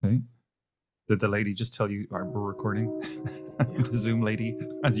Okay. Did the lady just tell you we're recording? Yeah, The Zoom lady,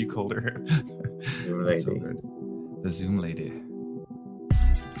 as you called her. Zoom That's so lady. good. The Zoom lady.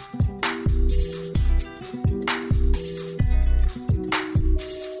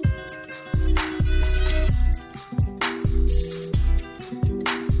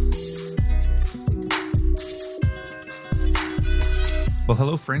 Well,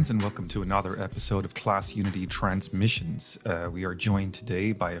 hello, friends, and welcome to another episode of Class Unity Transmissions. We are joined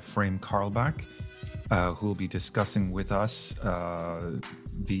today by Efraim Carlebach, who will be discussing with us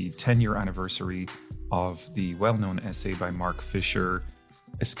the 10-year anniversary of the well-known essay by Mark Fisher,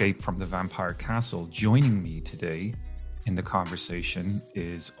 Escape from the Vampire Castle. Joining me today in the conversation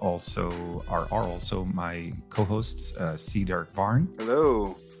are also my co-hosts, C. Derek Varn.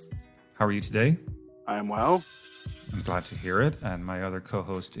 Hello. How are you today? I'm well. I'm glad to hear it. And my other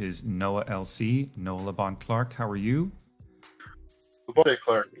co-host is Noah LC, Noah LeBon Clark. How are you? Good day,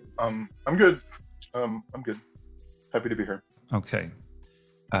 Clark. I'm good. I'm good. Happy to be here. Okay.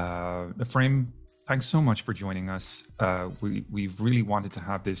 Efraim, thanks so much for joining us. We've really wanted to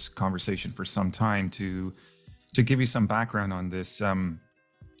have this conversation for some time to give you some background on this.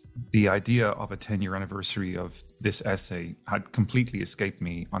 The idea of a 10-year anniversary of this essay had completely escaped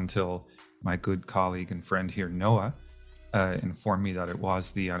me until my good colleague and friend here, Noah, informed me that it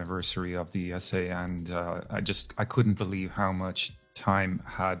was the anniversary of the essay, and I couldn't believe how much time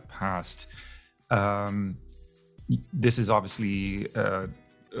had passed. This is obviously a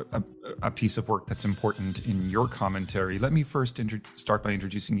piece of work that's important in your commentary. Let me first start by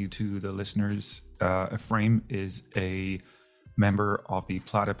introducing you to the listeners. Efraim is a member of the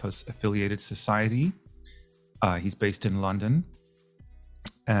Platypus Affiliated Society. He's based in London.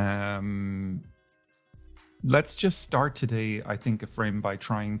 Let's just start today, I think, Efraim, by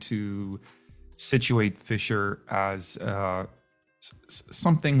trying to situate Fisher as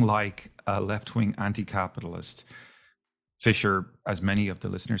something like a left-wing anti-capitalist. Fisher, as many of the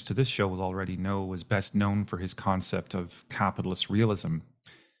listeners to this show will already know, was best known for his concept of capitalist realism.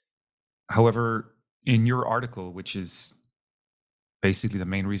 However, in your article, which is basically the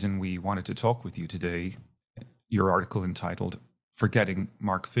main reason we wanted to talk with you today, your article entitled Forgetting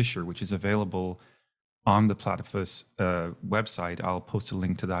Mark Fisher, which is available on the Platypus website. I'll post a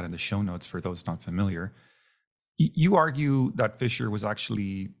link to that in the show notes for those not familiar. You argue that Fisher was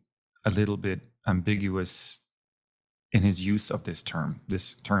actually a little bit ambiguous in his use of this term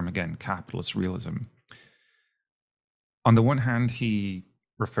again, capitalist realism. On the one hand, he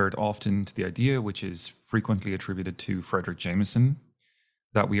referred often to the idea, which is frequently attributed to Frederick Jameson,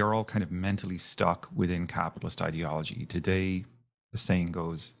 that we are all kind of mentally stuck within capitalist ideology. Today, the saying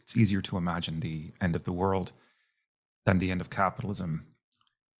goes, it's easier to imagine the end of the world than the end of capitalism.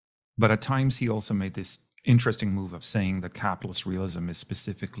 But at times, he also made this interesting move of saying that capitalist realism is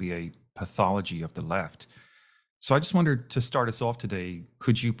specifically a pathology of the left. So I just wondered, to start us off today,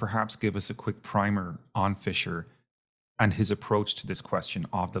 could you perhaps give us a quick primer on Fisher and his approach to this question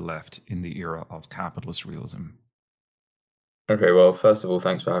of the left in the era of capitalist realism? Okay, well, first of all,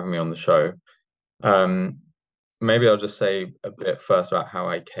 thanks for having me on the show. Maybe I'll just say a bit first about how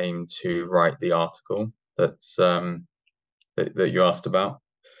I came to write the article that you asked about.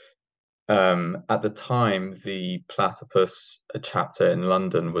 At the time, the Platypus chapter in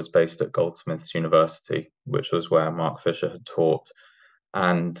London was based at Goldsmiths University, which was where Mark Fisher had taught.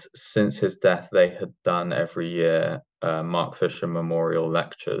 And since his death, they had done every year Mark Fisher Memorial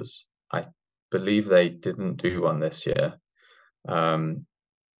Lectures. I believe they didn't do one this year. I'm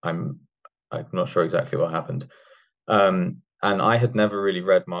not sure exactly what happened. And I had never really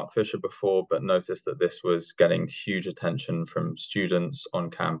read Mark Fisher before, but noticed that this was getting huge attention from students on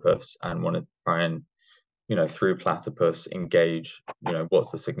campus and wanted to try and, through Platypus, engage,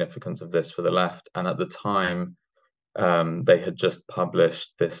 what's the significance of this for the left? And at the time, they had just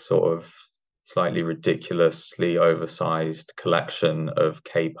published this sort of slightly ridiculously oversized collection of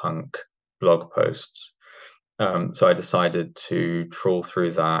K-punk blog posts. So I decided to trawl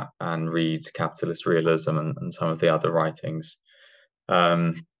through that and read capitalist realism and some of the other writings,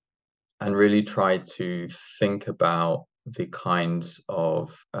 and really try to think about the kinds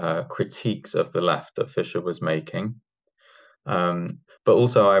of critiques of the left that Fisher was making. But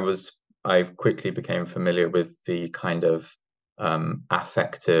also I quickly became familiar with the kind of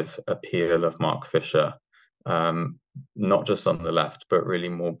affective appeal of Mark Fisher, not just on the left, but really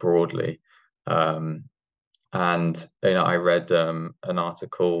more broadly. And I read an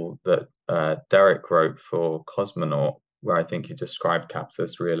article that Derek wrote for Cosmonaut, where I think he described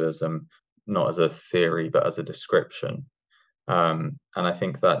capitalist realism not as a theory, but as a description. And I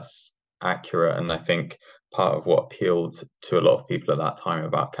think that's accurate. And I think part of what appealed to a lot of people at that time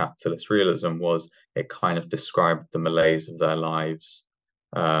about capitalist realism was it kind of described the malaise of their lives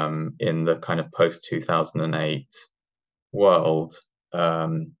in the kind of post-2008 world,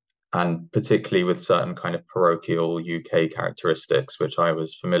 and particularly with certain kind of parochial UK characteristics, which I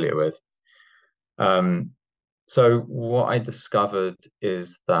was familiar with. So what I discovered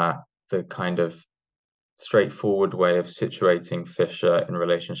is that the kind of straightforward way of situating Fisher in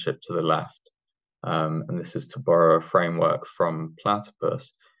relationship to the left, and this is to borrow a framework from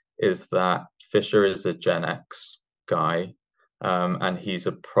Platypus, is that Fisher is a Gen X guy, and he's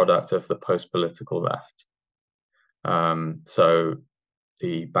a product of the post-political left. So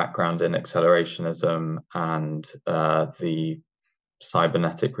the background in accelerationism and the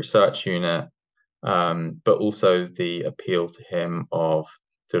cybernetic research unit, but also the appeal to him of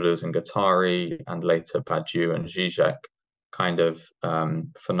Deleuze and Guattari, and later Badiou and Zizek, kind of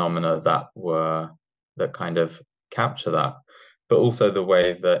phenomena that kind of capture that, but also the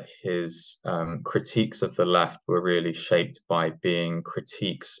way that his critiques of the left were really shaped by being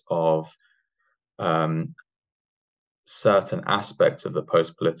critiques of certain aspects of the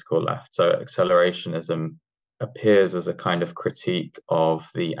post-political left. So accelerationism appears as a kind of critique of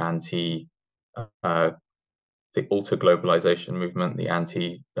the alter-globalization movement, the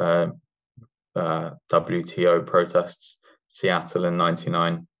anti-WTO protests, Seattle in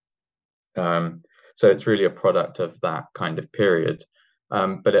 '99. So it's really a product of that kind of period.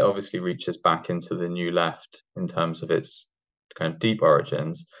 But it obviously reaches back into the new left in terms of its kind of deep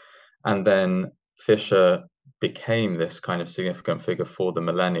origins. And then Fisher became this kind of significant figure for the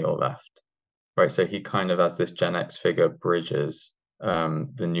millennial left, right? So he kind of, as this Gen X figure, bridges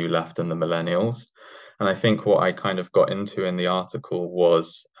the new left and the millennials. And I think what I kind of got into in the article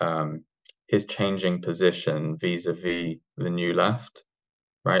was his changing position vis-a-vis the new left,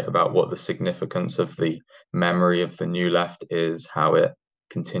 right? About what the significance of the memory of the new left is, how it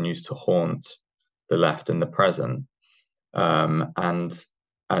continues to haunt the left in the present, and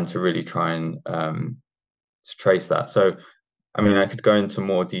to really try and to trace that. So, I mean, I could go into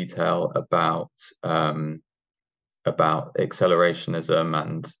more detail about accelerationism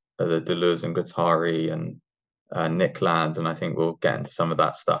and the Deleuze and Guattari and Nick Land, and I think we'll get into some of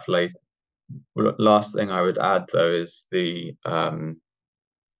that stuff later. Last thing I would add, though,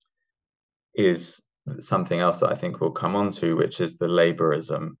 is something else that I think we'll come on to, which is the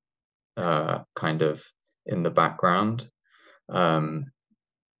laborism kind of in the background.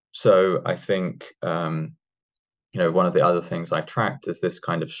 So I think one of the other things I tracked is this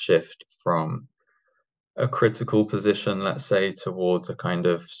kind of shift from a critical position, let's say, towards a kind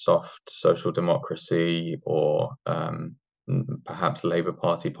of soft social democracy or perhaps Labour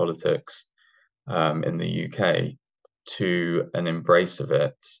Party politics in the UK, to an embrace of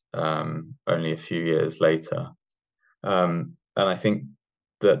it only a few years later. And I think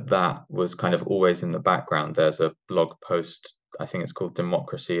that was kind of always in the background. There's a blog post, I think it's called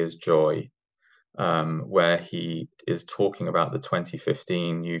Democracy is Joy, where he is talking about the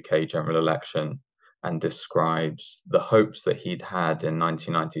 2015 UK general election and describes the hopes that he'd had in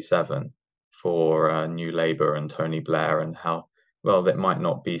 1997 for New Labour and Tony Blair, and how, well, that might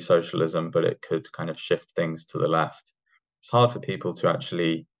not be socialism, but it could kind of shift things to the left. It's hard for people to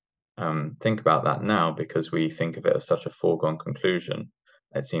actually think about that now, because we think of it as such a foregone conclusion.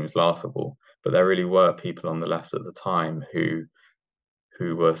 It seems laughable, but there really were people on the left at the time who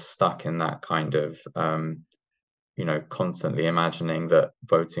were stuck in that kind of constantly imagining that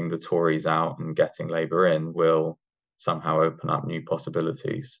voting the Tories out and getting Labour in will somehow open up new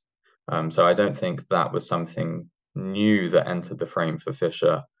possibilities. So I don't think that was something new that entered the frame for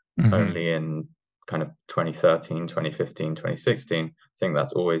Fisher only in kind of 2013, 2015, 2016. I think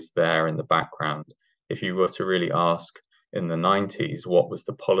that's always there in the background. If you were to really ask in the 90s, what was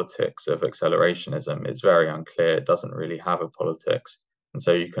the politics of accelerationism? It's very unclear. It doesn't really have a politics. And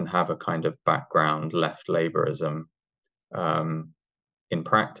so you can have a kind of background left Labourism in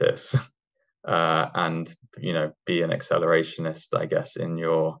practice, and be an accelerationist, I guess, in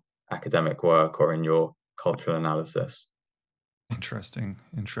your academic work or in your cultural analysis. Interesting.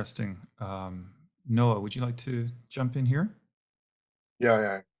 Noah, would you like to jump in here?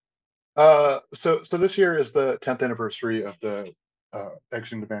 Yeah. So this year is the 10th anniversary of the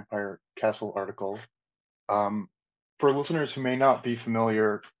Exiting the Vampire Castle article. For listeners who may not be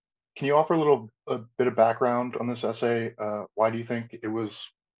familiar, can you offer a bit of background on this essay? Why do you think it was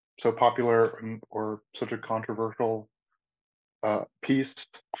so popular or such a controversial piece?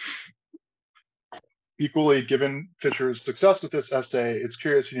 Equally, given Fisher's success with this essay, it's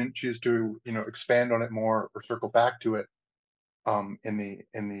curious he didn't choose to expand on it more or circle back to it. in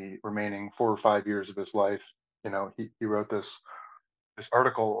the remaining 4 or 5 years of his life. He wrote this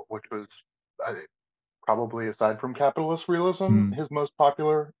article, which was probably, aside from capitalist realism, his most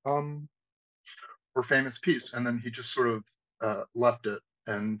popular or famous piece, and then he just sort of left it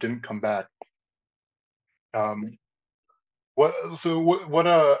and didn't come back. What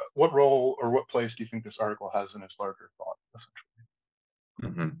role or what place do you think this article has in his larger thought,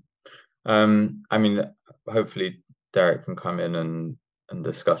 essentially? I mean, hopefully Derek can come in and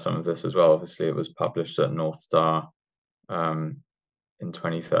discuss some of this as well. Obviously, it was published at North Star in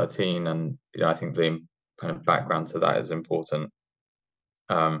 2013, and I think the kind of background to that is important.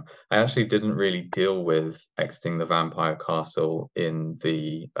 I actually didn't really deal with Exiting the Vampire Castle in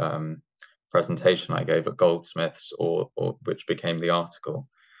the presentation I gave at Goldsmiths, or which became the article,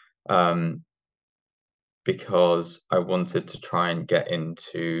 because I wanted to try and get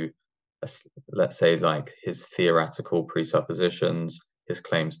into, let's say, like his theoretical presuppositions, his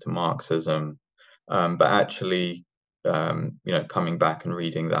claims to Marxism, but actually, coming back and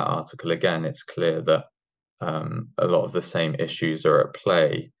reading that article again, it's clear that a lot of the same issues are at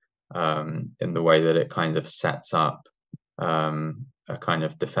play in the way that it kind of sets up a kind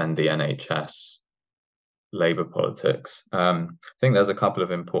of defend the NHS Labour politics. I think there's a couple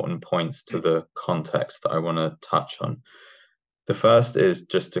of important points to the context that I want to touch on. The first is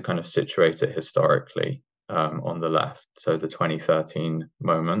just to kind of situate it historically on the left, so the 2013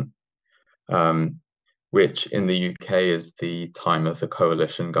 moment, which in the UK is the time of the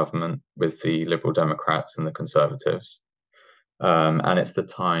coalition government with the Liberal Democrats and the Conservatives. And it's the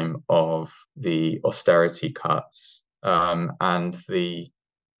time of the austerity cuts and the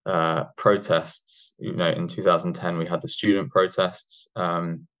protests. In 2010, we had the student protests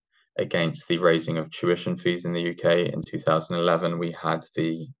against the raising of tuition fees in the UK. In 2011, we had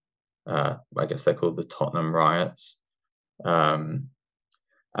the, I guess they're called the Tottenham riots. And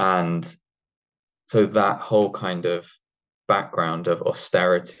so that whole kind of background of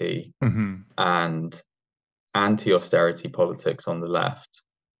austerity and anti-austerity politics on the left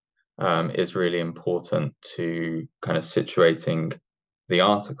is really important to kind of situating the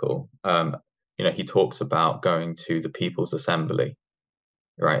article. He talks about going to the People's Assembly,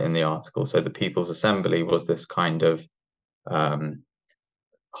 right, in the article. So the People's Assembly was this kind of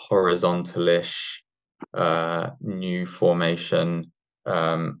horizontalish new formation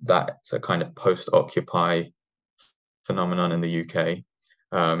that's a kind of post-Occupy phenomenon in the UK,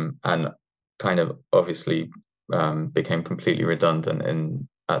 and kind of obviously became completely redundant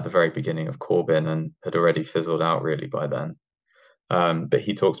at the very beginning of Corbyn and had already fizzled out really by then. But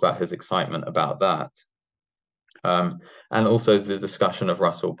he talks about his excitement about that. And also the discussion of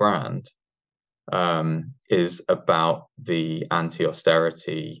Russell Brand is about the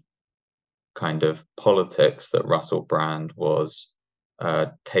anti-austerity kind of politics that Russell Brand was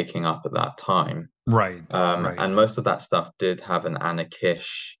taking up at that time. Right. And most of that stuff did have an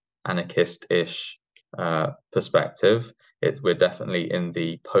anarchist-ish perspective. We're definitely in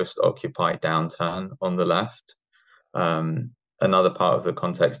the post-Occupy downturn on the left. Another part of the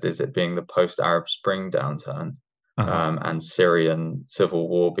context is it being the post-Arab Spring downturn, and Syrian civil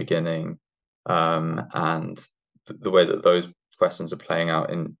war beginning, and the way that those questions are playing out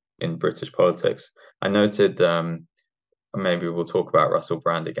in British politics. I noted, maybe we'll talk about Russell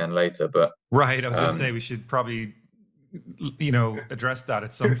Brand again later, but right, I was going to say we should probably address that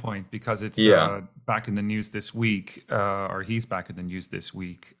at some point, because it's back in the news this week, or he's back in the news this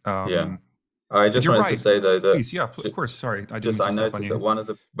week. I just wanted to say though that please, of course, sorry, I noticed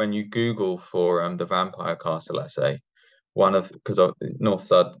that when you Google for the Vampire Castle essay, because North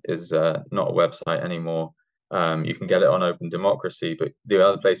Sud is not a website anymore. You can get it on Open Democracy, but the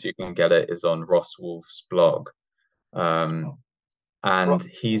other place you can get it is on Ross Wolf's blog. And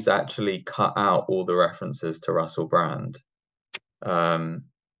he's actually cut out all the references to Russell Brand. I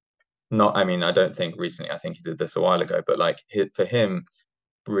don't think recently, I think he did this a while ago, but for him,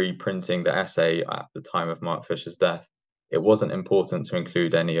 reprinting the essay at the time of Mark Fisher's death, it wasn't important to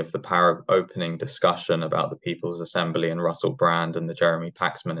include any of the opening discussion about the People's Assembly and Russell Brand and the Jeremy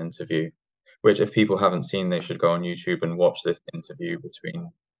Paxman interview, which if people haven't seen, they should go on YouTube and watch this interview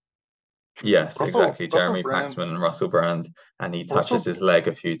between Jeremy Paxman and Russell Brand, and he touches his leg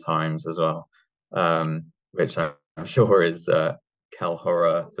a few times as well, which I'm sure is Kel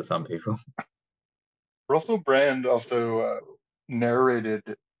horror to some people. Russell Brand also narrated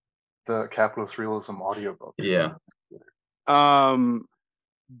the Capitalist Realism audiobook. Yeah. I'm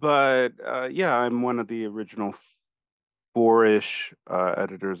one of the original 4-ish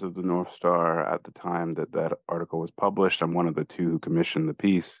editors of the North Star at the time that article was published. I'm one of the 2 who commissioned the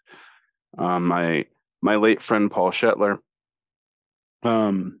piece. My late friend Paul Shetler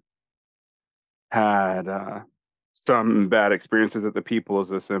had some bad experiences at the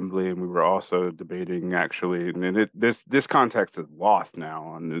People's Assembly, and we were also debating actually, and this context is lost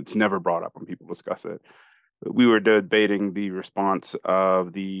now, and it's never brought up when people discuss it. But we were debating the response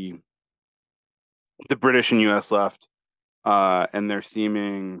of the British and U.S. left, and their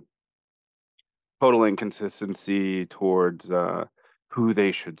seeming total inconsistency towards who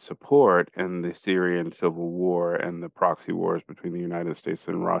they should support in the Syrian civil war and the proxy wars between the United States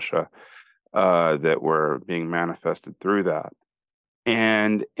and Russia that were being manifested through that.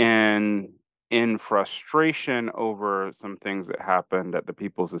 And in frustration over some things that happened at the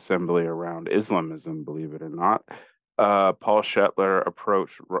People's Assembly around Islamism, believe it or not, Paul Shetler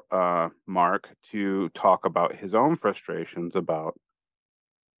approached Mark to talk about his own frustrations about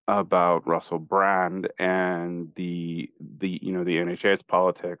Russell Brand and the NHS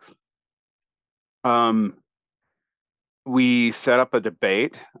politics. We set up a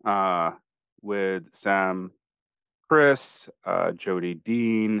debate with Sam Chris, Jody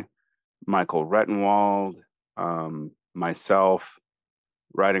Dean, Michael Rettenwald, myself,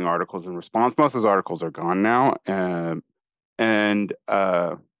 writing articles in response. Most of those articles are gone now, and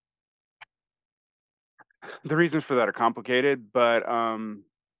the reasons for that are complicated, but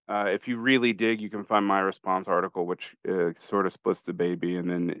if you really dig, you can find my response article, which sort of splits the baby. And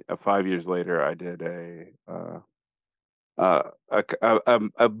then 5 years later, I did a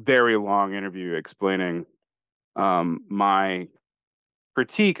very long interview explaining my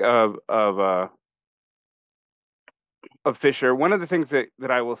critique of Fisher. One of the things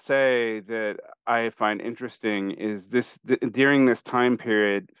that I will say that I find interesting is during this time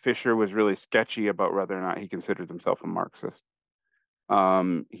period, Fisher was really sketchy about whether or not he considered himself a Marxist.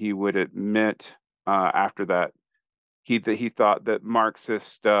 He would admit after that he thought that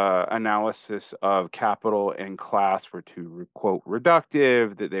Marxist analysis of capital and class were too, quote,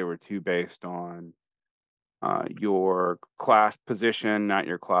 reductive, that they were too based on your class position, not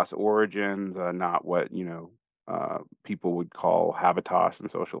your class origins, not what people would call habitus in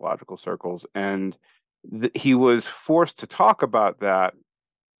sociological circles. And he was forced to talk about that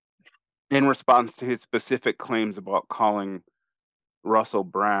in response to his specific claims about calling Russell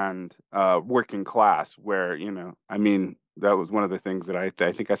Brand working class, where that was one of the things that I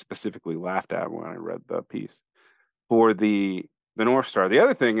think I specifically laughed at when I read the piece for the North Star. The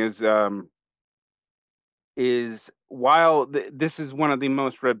other thing is while this is one of the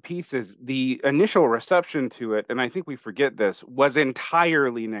most read pieces, the initial reception to it, and I think we forget this, was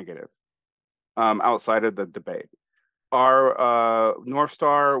entirely negative outside of the debate. Our North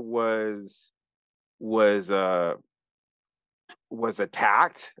Star was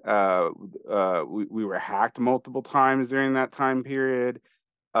attacked. We were hacked multiple times during that time period.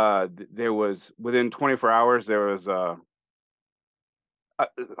 There was, within 24 hours, there was I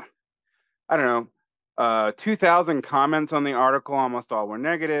don't know, 2,000 comments on the article. Almost all were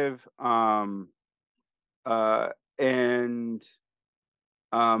negative. And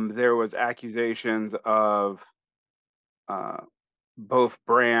there was accusations of both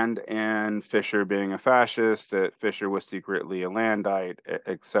Brand and Fisher being a fascist, that Fisher was secretly a Landite,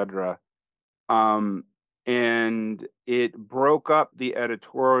 etc. And it broke up the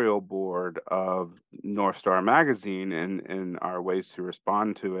editorial board of North Star magazine in our ways to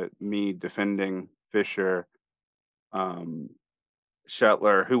respond to it. Me defending Fisher,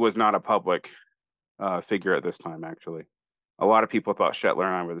 Shetler, who was not a public figure at this time, actually. A lot of people thought Shetler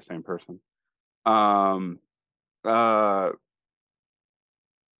and I were the same person.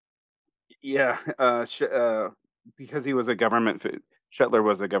 Because he was a government, Shetler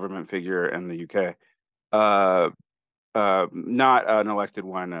was a government figure in the UK. Not an elected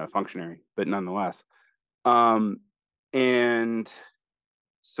one, a functionary, but nonetheless. And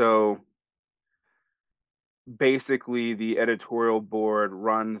so basically the editorial board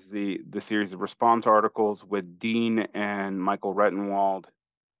runs the series of response articles with Dean and Michael Rettenwald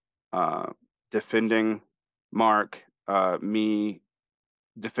defending Mark, me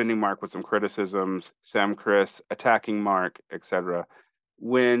defending Mark with some criticisms, Sam Chris attacking Mark, etc.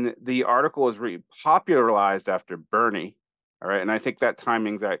 When the article is repopularized after Bernie, all right, and I think that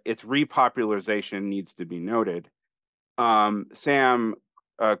timing's that its repopularization needs to be noted. Sam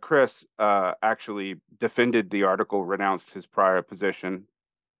Chris actually defended the article, renounced his prior position.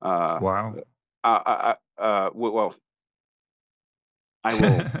 Wow. Well,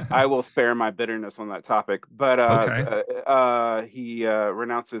 I will spare my bitterness on that topic, but Okay. he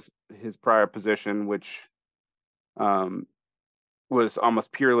renounces his prior position, which was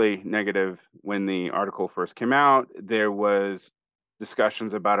almost purely negative when the article first came out. There was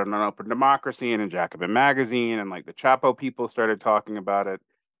discussions about it on Open Democracy and in Jacobin Magazine, and like the Chapo people started talking about it.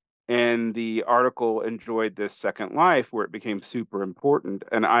 And the article enjoyed this second life where it became super important.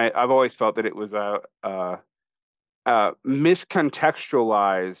 And I've always felt that it was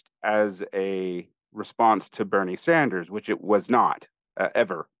miscontextualized as a response to Bernie Sanders, which it was not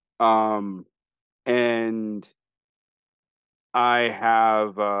ever. And I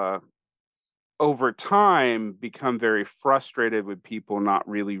have over time become very frustrated with people not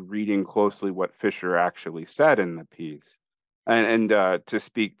really reading closely what Fisher actually said in the piece. And to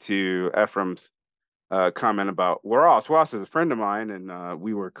speak to Ephraim's comment about Ross is a friend of mine, and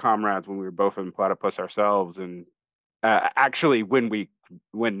we were comrades when we were both in Platypus ourselves. And actually, when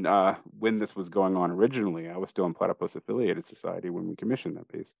this was going on originally, I was still in Platypus Affiliated Society when we commissioned that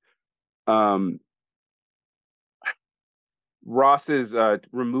piece. Ross's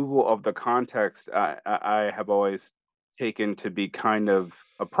removal of the context, I have always taken to be kind of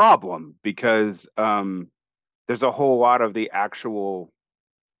a problem, because there's a whole lot of the actual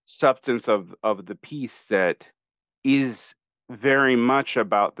substance of the piece that is very much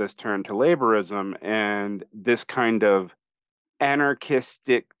about this turn to laborism and this kind of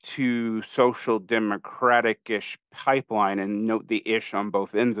anarchistic to social democratic-ish pipeline, and note the ish on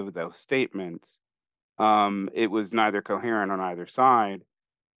both ends of those statements. It was neither coherent on either side.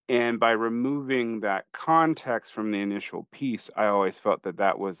 And by removing that context from the initial piece, I always felt that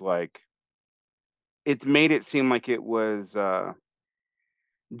that was like, it's made it seem like it was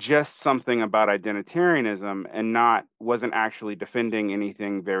just something about identitarianism and wasn't actually defending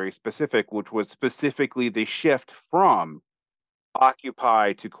anything very specific, which was specifically the shift from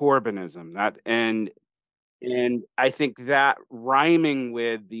Occupy to Corbynism. And I think that rhyming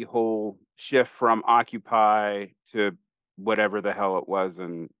with the whole shift from Occupy to whatever the hell it was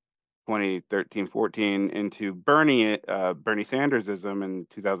in 2013-14 into Bernie Sandersism in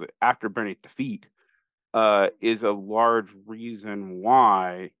 2000 after Bernie's defeat is a large reason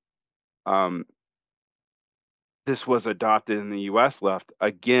why this was adopted in the U.S. left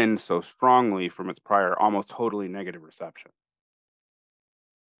again so strongly from its prior almost totally negative reception.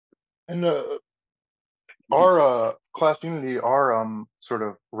 And our class unity, our sort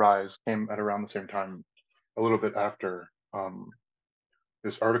of rise came at around the same time, a little bit after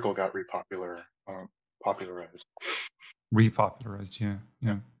this article got popularized. Repopularized, yeah.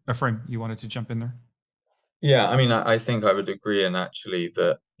 Efraim, you wanted to jump in there? Yeah, I mean, I think I would agree, and actually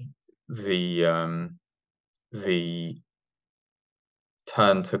that the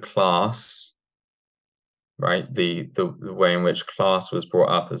turn to class, right? The way in which class was brought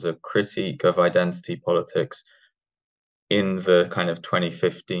up as a critique of identity politics in the kind of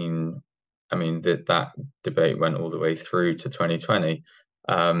 2015, I mean, that debate went all the way through to 2020,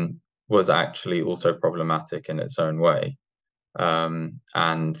 was actually also problematic in its own way. And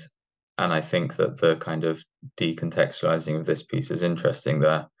I think that the kind of decontextualizing of this piece is interesting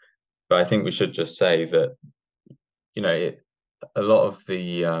there. But I think we should just say that, a lot of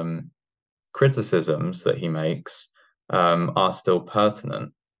the criticisms that he makes are still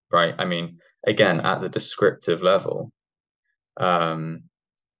pertinent, right? I mean, again, at the descriptive level, one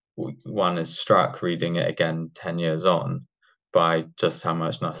is struck reading it again 10 years on by just how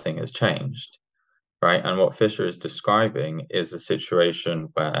much nothing has changed, right? And what Fisher is describing is a situation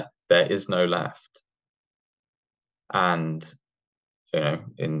where there is no left. And,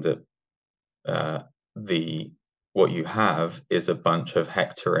 in what you have is a bunch of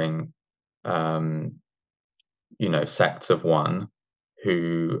hectoring, sects of one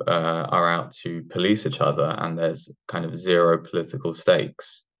who are out to police each other, and there's kind of zero political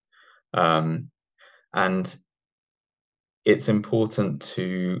stakes. And it's important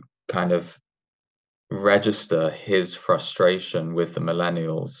to kind of register his frustration with the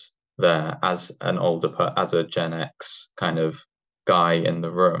millennials there as as a Gen X kind of guy in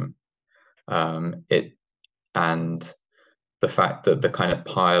the room. And the fact that the kind of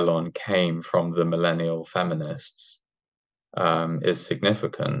pile-on came from the millennial feminists is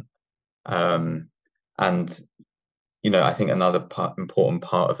significant. And I think another important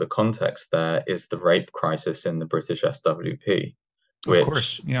part of the context there is the rape crisis in the British SWP,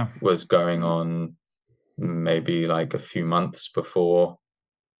 which was going on maybe like a few months before,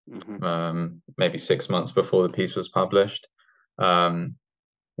 maybe 6 months before the piece was published,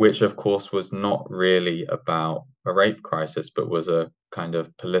 which of course was not really about a rape crisis, but was a kind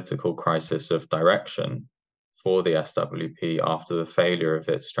of political crisis of direction for the SWP after the failure of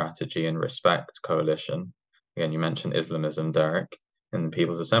its strategy and respect coalition. Again, you mentioned Islamism, Derek. In the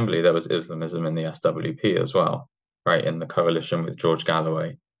People's Assembly, there was Islamism in the SWP as well, right, in the coalition with George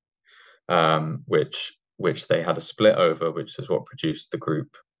Galloway, which which they had a split over, which is what produced the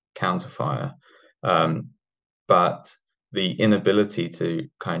group Counterfire. But the inability to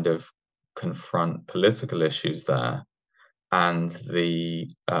kind of confront political issues there, and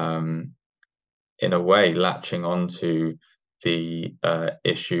the in a way latching onto the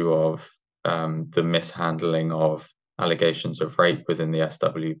issue of the mishandling of allegations of rape within the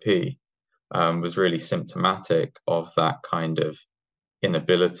SWP was really symptomatic of that kind of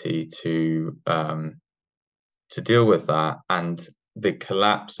inability to deal with that, and the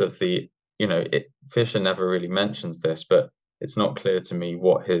collapse of the, Fisher never really mentions this, but it's not clear to me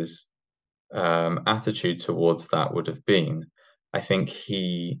what his attitude towards that would have been. I think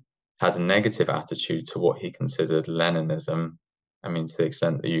he has a negative attitude to what he considered Leninism. I mean, to the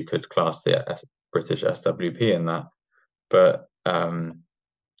extent that you could class the British SWP in that. But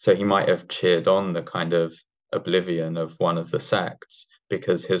so he might have cheered on the kind of oblivion of one of the sects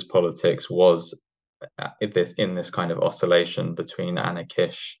because his politics was in this kind of oscillation between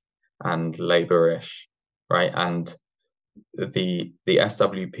anarchish and labourish, right? And the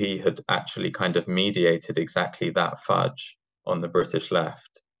SWP had actually kind of mediated exactly that fudge on the British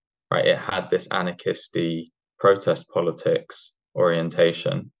left, right? It had this anarchisty protest politics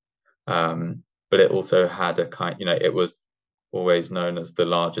orientation, but it also had a kind, it was always known as the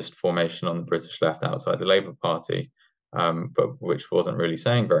largest formation on the British left outside the Labour Party, but which wasn't really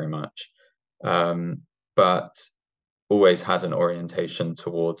saying very much, but always had an orientation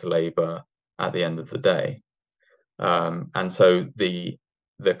towards Labour at the end of the day. And so the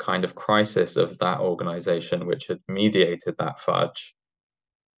kind of crisis of that organization, which had mediated that fudge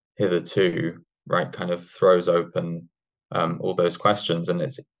hitherto, right, kind of throws open all those questions, and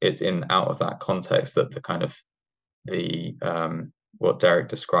it's in out of that context that the kind of what Derek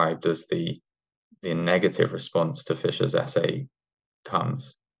described as the negative response to Fisher's essay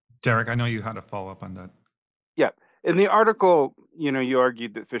comes. Derek, I know you had a follow-up on that. Yeah. In the article, you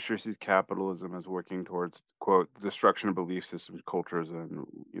argued that Fisher sees capitalism as working towards, quote, the destruction of belief systems, cultures, and,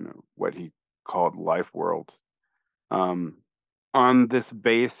 what he called life worlds. On this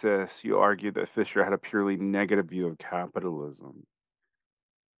basis, you argued that Fisher had a purely negative view of capitalism.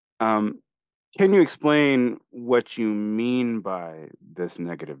 Can you explain what you mean by this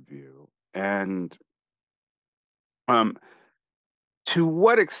negative view? And to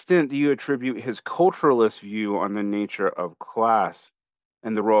what extent do you attribute his culturalist view on the nature of class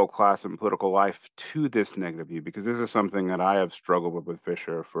and the role of class in political life to this negative view? Because this is something that I have struggled with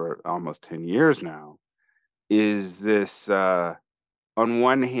Fisher for almost 10 years now. Is this, on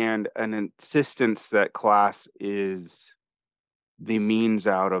one hand, an insistence that class is the means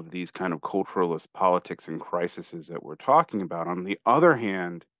out of these kind of culturalist politics and crises that we're talking about? On the other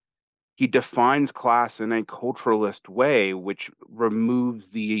hand, he defines class in a culturalist way, which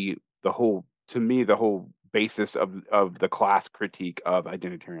removes the whole basis of the class critique of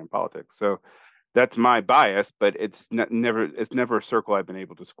identitarian politics. So that's my bias, but it's never a circle I've been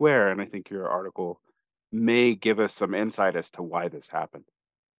able to square. And I think your article may give us some insight as to why this happened.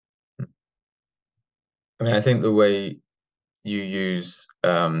 I mean, I think the way you use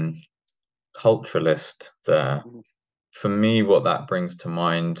culturalist there, for me, what that brings to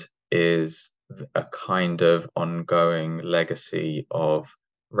mind is a kind of ongoing legacy of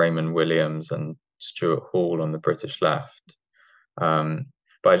Raymond Williams and Stuart Hall on the British left. But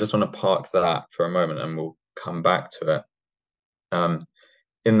I just want to park that for a moment and we'll come back to it.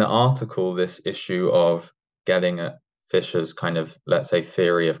 In the article, this issue of getting at Fisher's kind of, let's say,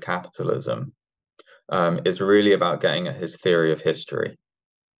 theory of capitalism is really about getting at his theory of history.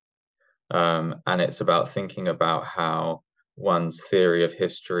 And it's about thinking about how one's theory of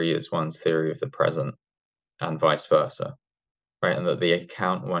history is one's theory of the present and vice versa, right? And that the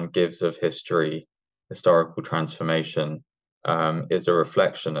account one gives of history, historical transformation, is a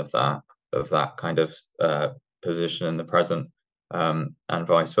reflection of that kind of position in the present, and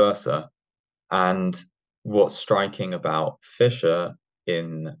vice versa. And what's striking about Fisher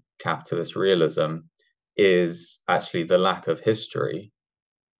in capitalist realism is actually the lack of history,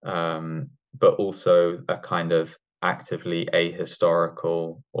 but also a kind of actively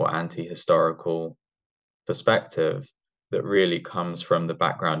ahistorical or anti-historical perspective that really comes from the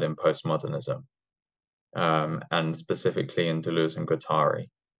background in postmodernism, and specifically in Deleuze and Guattari.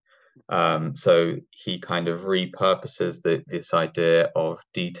 So he kind of repurposes this idea of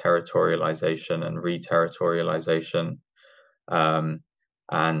deterritorialization and reterritorialization,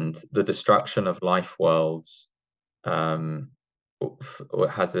 and the destruction of life worlds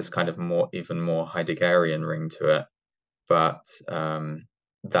has this kind of even more Heideggerian ring to it, but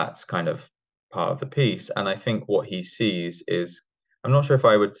that's kind of part of the piece. And I think what he sees is I'm not sure if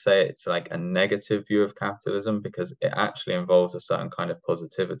I would say it's like a negative view of capitalism, because it actually involves a certain kind of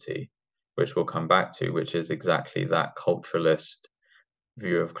positivity, which we'll come back to, which is exactly that culturalist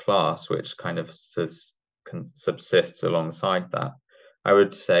view of class, which kind of subsists alongside that. I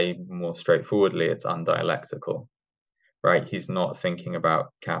would say more straightforwardly, it's undialectical, right? He's not thinking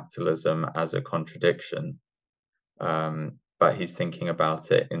about capitalism as a contradiction, but he's thinking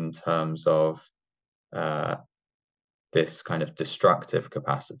about it in terms of this kind of destructive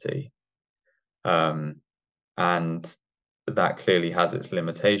capacity. And that clearly has its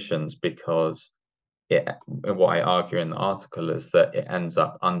limitations, because what I argue in the article is that it ends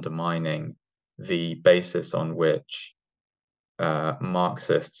up undermining the basis on which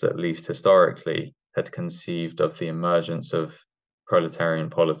Marxists, at least historically, had conceived of the emergence of proletarian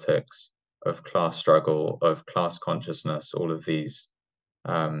politics, of class struggle, of class consciousness, all of these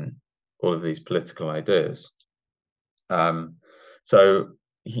political ideas. So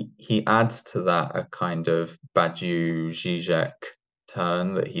he adds to that a kind of Badiou Zizek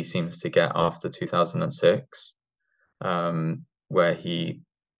turn that he seems to get after 2006, where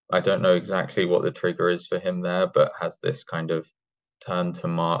I don't know exactly what the trigger is for him there, but has this kind of turn to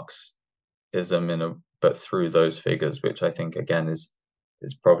Marxism but through those figures, which I think again is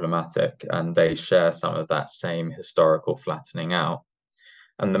problematic, and they share some of that same historical flattening out.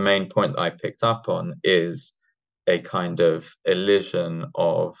 And the main point that I picked up on is a kind of elision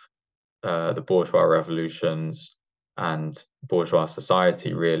of the bourgeois revolutions and bourgeois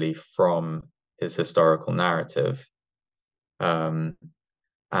society, really, from his historical narrative.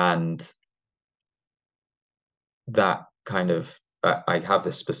 And that kind of, I have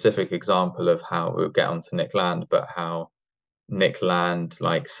this specific example of how, we'll get onto Nick Land, but how Nick Land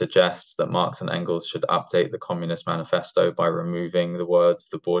suggests that Marx and Engels should update the Communist Manifesto by removing the words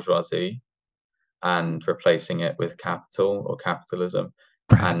the bourgeoisie and replacing it with capital or capitalism.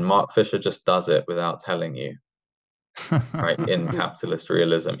 Right. And Mark Fisher just does it without telling you. Right? In Capitalist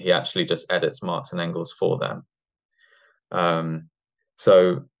Realism, he actually just edits Marx and Engels for them.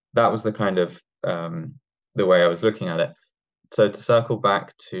 So that was the kind of the way I was looking at it. So to circle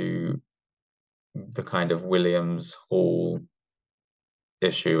back to the kind of Williams Hall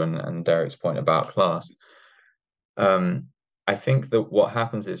issue and Derek's point about class, I think that what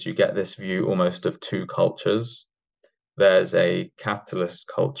happens is you get this view almost of two cultures. There's a capitalist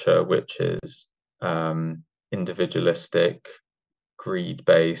culture, which is individualistic,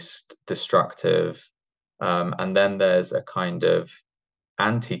 greed-based, destructive. And then there's a kind of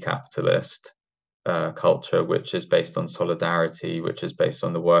anti-capitalist culture, which is based on solidarity, which is based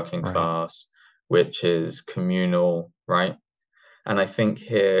on the working class, which is communal, right? And I think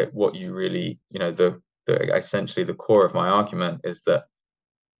here, what you really, essentially the core of my argument is that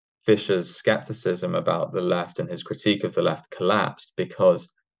Fisher's skepticism about the left and his critique of the left collapsed because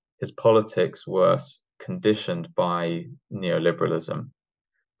his politics were conditioned by neoliberalism,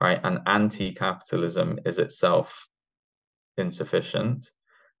 right? And anti-capitalism is itself insufficient.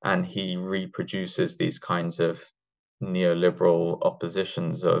 And he reproduces these kinds of neoliberal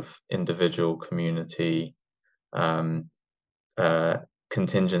oppositions of individual, community,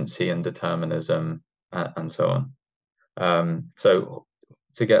 contingency and determinism, and so on. So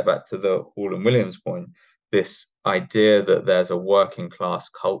to get back to the Hall and Williams point, this idea that there's a working class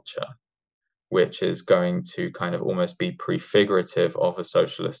culture which is going to kind of almost be prefigurative of a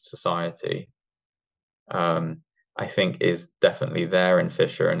socialist society, I think is definitely there in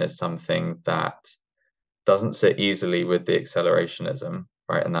Fisher, and is something that doesn't sit easily with the accelerationism,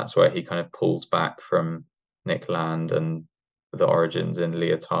 right? And that's where he kind of pulls back from Nick Land and the origins in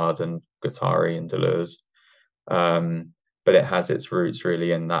Lyotard and Guattari and Deleuze. But it has its roots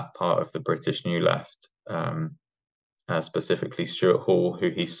really in that part of the British New Left, specifically Stuart Hall, who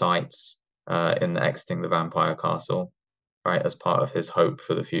he cites in Exiting the Vampire Castle, right, as part of his hope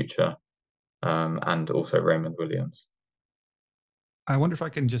for the future, and also Raymond Williams. I wonder if I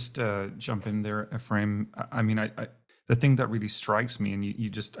can just jump in there, Efraim. I mean, the thing that really strikes me, and you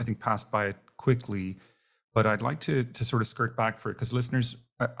just, I think, passed by it quickly, but I'd like to sort of skirt back for it, because listeners,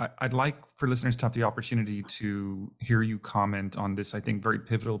 I'd like for listeners to have the opportunity to hear you comment on this, I think, very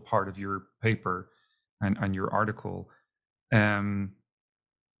pivotal part of your paper and your article. And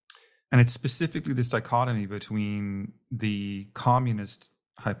it's specifically this dichotomy between the communist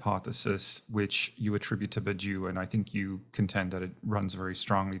hypothesis, which you attribute to Badiou, and I think you contend that it runs very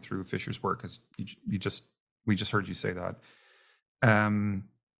strongly through Fisher's work, as we just heard you say that.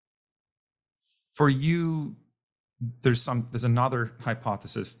 For you, there's another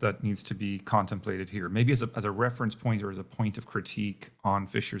hypothesis that needs to be contemplated here, maybe as a reference point or as a point of critique on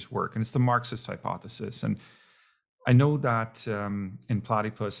Fisher's work, and it's the Marxist hypothesis. And I know that in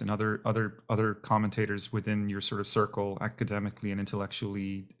Platypus and other commentators within your sort of circle, academically and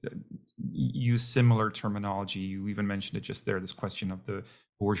intellectually, use similar terminology. You even mentioned it just there. This question of the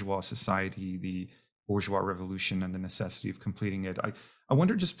bourgeois society, the bourgeois revolution, and the necessity of completing it. I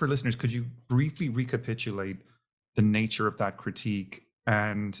wonder, just for listeners, could you briefly recapitulate the nature of that critique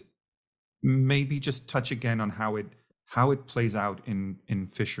and maybe just touch again on how it plays out in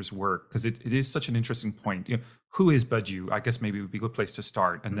Fisher's work, because it is such an interesting point. You know, who is Badiou? I guess maybe it would be a good place to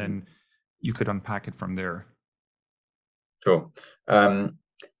start, and then you could unpack it from there. Sure.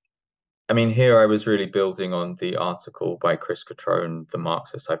 I mean, here I was really building on the article by Chris Catrone, The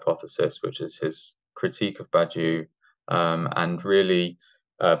Marxist Hypothesis, which is his critique of Badiou. And really,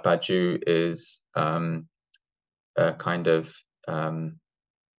 Badiou is a kind of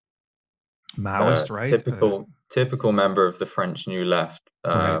Maoist, right? Typical member of the French New Left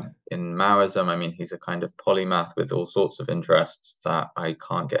right. in Maoism. I mean, he's a kind of polymath with all sorts of interests that I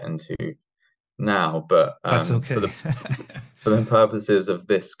can't get into now, but that's okay. for the purposes of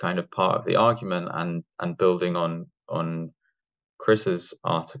this kind of part of the argument and building on Chris's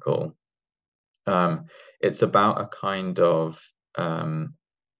article, it's about a kind of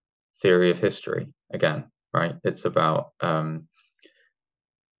theory of history again, right? It's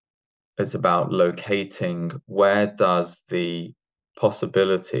about locating where does the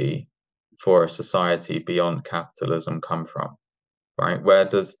possibility for a society beyond capitalism come from, right? Where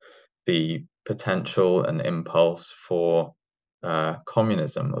does the potential and impulse for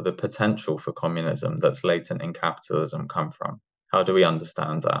communism, or the potential for communism that's latent in capitalism, come from? How do we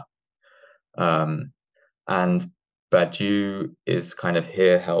understand that? And Badiou is kind of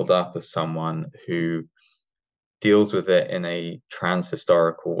here held up as someone who deals with it in a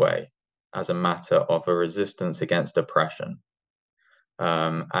trans-historical way, as a matter of a resistance against oppression.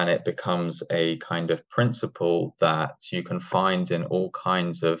 And it becomes a kind of principle that you can find in all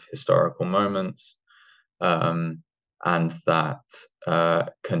kinds of historical moments, and that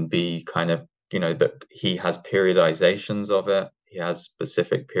can be kind of, you know, that he has periodizations of it. He has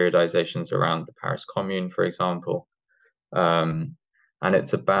specific periodizations around the Paris Commune, for example. And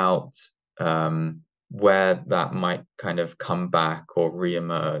it's about where that might kind of come back or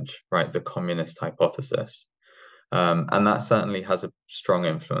reemerge, right? The communist hypothesis. And that certainly has a strong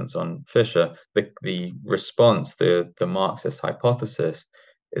influence on Fisher. The response, the Marxist hypothesis,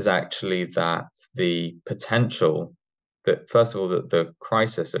 is actually that the potential, that first of all, that the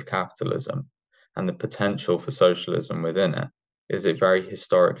crisis of capitalism and the potential for socialism within it is a very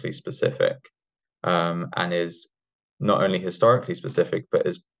historically specific, and is not only historically specific, but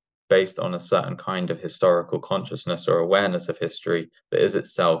is based on a certain kind of historical consciousness or awareness of history that is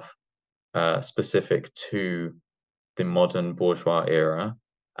itself specific to the modern bourgeois era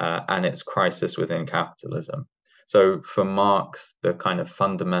and its crisis within capitalism. So for Marx, the kind of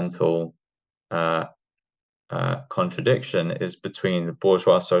fundamental contradiction is between the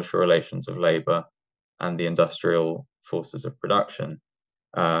bourgeois social relations of labor and the industrial forces of production.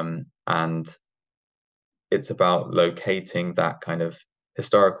 And it's about locating that kind of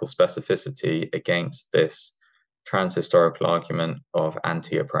historical specificity against this trans-historical argument of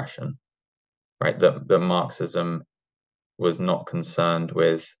anti-oppression, right? That Marxism was not concerned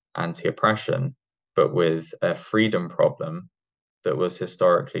with anti-oppression, but with a freedom problem that was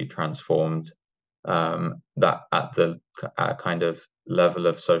historically transformed, that at the kind of level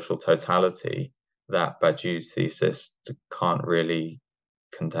of social totality that Badiou's thesis can't really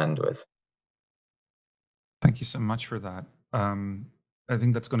contend with. Thank you so much for that. I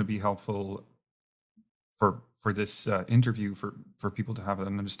think that's going to be helpful for this interview, for people to have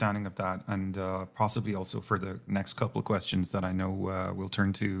an understanding of that, and possibly also for the next couple of questions that I know we'll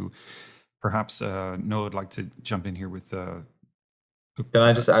turn to. Perhaps Noah would like to jump in here with. Can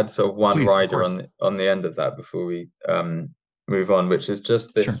I just add one please, rider on the end of that before we move on, which is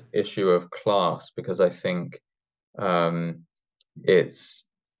just this Sure. issue of class, because I think it's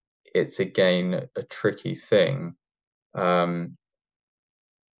again a tricky thing.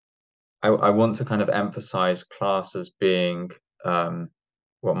 I want to kind of emphasize class as being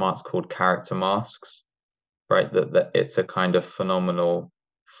what Marx called character masks, right? That it's a kind of phenomenal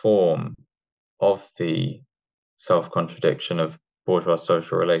form of the self-contradiction of bourgeois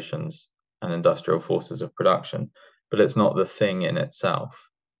social relations and industrial forces of production, but it's not the thing in itself.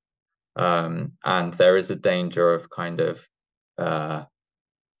 And there is a danger of kind of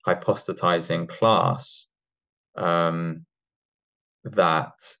hypostatizing class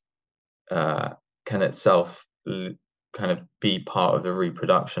that can itself kind of be part of the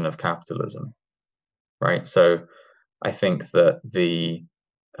reproduction of capitalism, right? So I think that the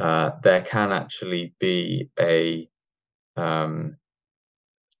there can actually be a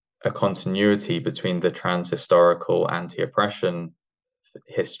continuity between the trans-historical anti-oppression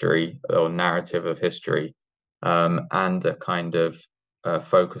history or narrative of history, and a kind of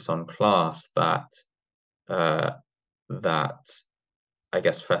focus on class that I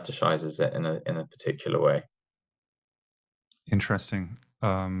guess fetishizes it in a particular way. Interesting.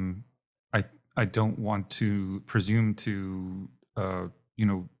 I don't want to presume to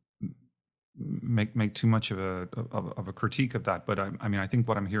make too much of a critique of that, but I mean I think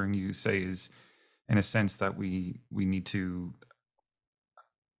what I'm hearing you say is, in a sense, that we need to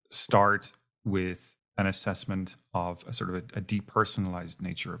start with an assessment of a sort of a depersonalized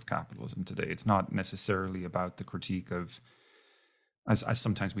nature of capitalism today. It's not necessarily about the critique of, as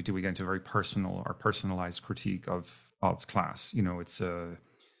sometimes we do, we get into a very personal or personalized critique of class. It's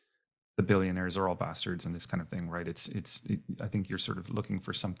the billionaires are all bastards and this kind of thing, right? I think you're sort of looking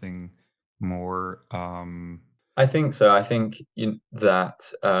for something more. I think so. I think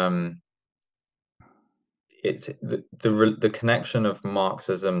that it's the connection of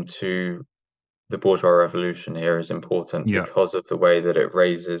Marxism to the bourgeois revolution here is important, because of the way that it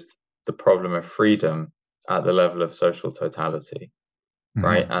raises the problem of freedom at the level of social totality,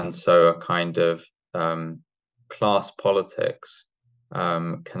 right? And so a kind of class politics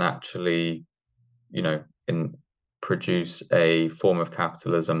can actually, produce a form of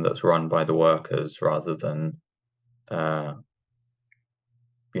capitalism that's run by the workers rather than,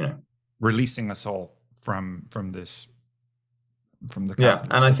 releasing us all from the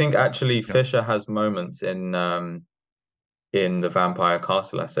and I think actually Fisher has moments in the Vampire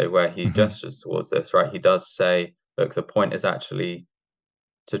Castle essay where he gestures towards this, right? He does say, look, the point is actually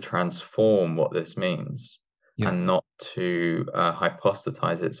to transform what this means and not to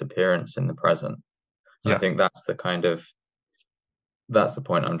hypostatize its appearance in the present. I think that's the point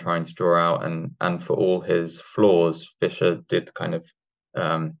I'm trying to draw out, and for all his flaws, Fisher did kind of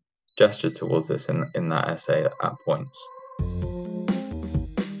gesture towards this in that essay at points.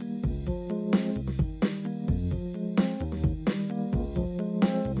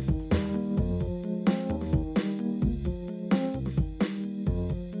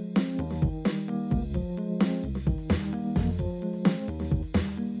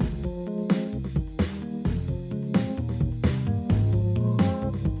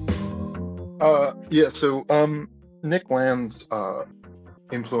 Yeah, so Nick Land's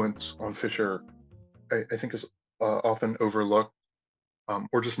influence on Fisher, I think, is often overlooked,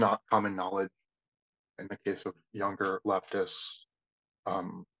 or just not common knowledge in the case of younger leftists,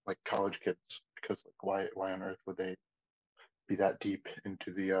 like college kids, because like why on earth would they be that deep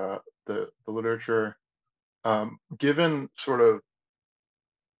into the literature? Given sort of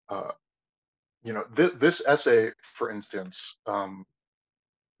this essay, for instance,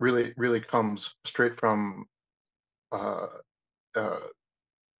 really comes straight from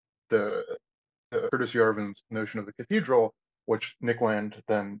the Curtis Yarvin's notion of the cathedral, which Nick Land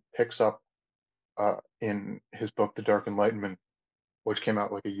then picks up in his book The Dark Enlightenment, which came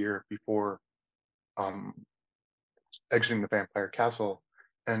out like a year before Exiting the Vampire Castle.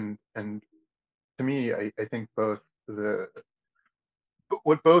 And to me, I think what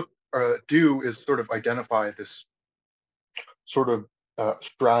both do is sort of identify this sort of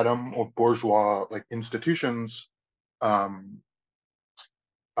stratum of bourgeois like institutions,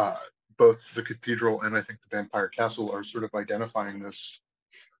 both the cathedral and I think the Vampire Castle are sort of identifying this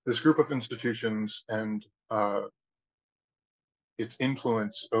group of institutions and its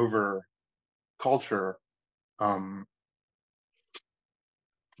influence over culture.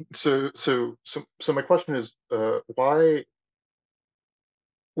 So my question is, why?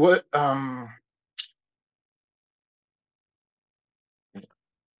 What?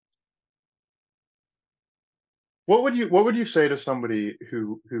 What would you say to somebody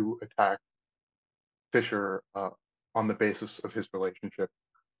who attacked Fisher on the basis of his relationship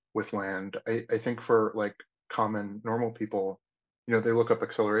with land? I think for like common normal people, they look up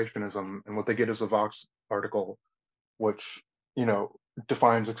accelerationism, and what they get is a Vox article, which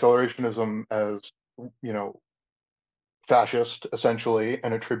defines accelerationism as fascist essentially,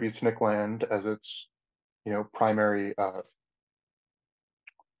 and attributes Nick Land as its primary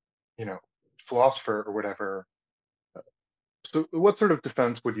philosopher or whatever. So what sort of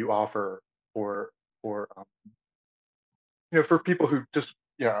defense would you offer for for people who just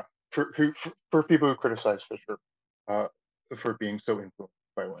for people who criticize Fisher for being so influenced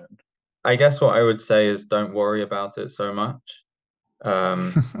by land? I guess what I would say is don't worry about it so much.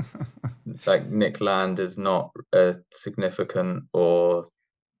 Like Nick Land is not a significant or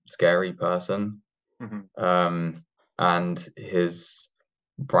scary person, and his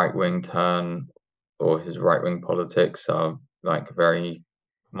right-wing turn, or his right-wing politics are like very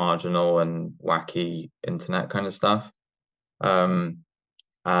marginal and wacky internet kind of stuff. And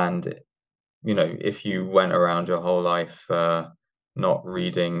if you went around your whole life not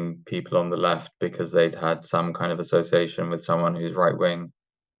reading people on the left because they'd had some kind of association with someone who's right-wing,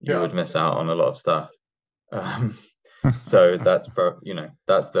 you would miss out on a lot of stuff. So that's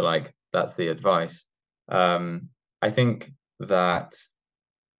that's the advice. I think that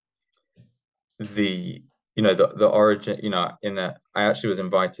the origin, I actually was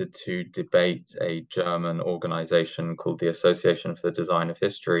invited to debate a German organization called the Association for the Design of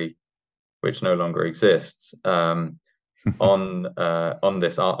History, which no longer exists, on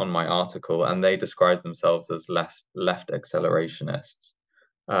my article, and they described themselves as left accelerationists.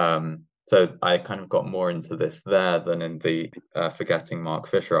 So I kind of got more into this there than in the Forgetting Mark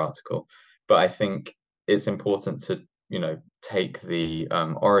Fisher article. But I think it's important to take the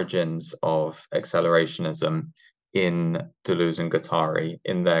origins of accelerationism in Deleuze and Guattari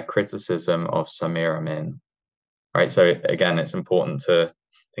in their criticism of Samir Amin. Right. So again, it's important to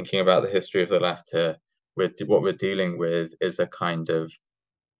thinking about the history of the left here. What we're dealing with is a kind of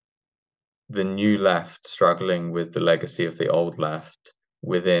the new left struggling with the legacy of the old left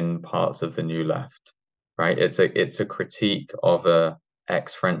within parts of the new left, right? It's a critique of a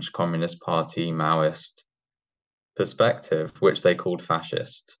ex-French Communist Party Maoist perspective, which they called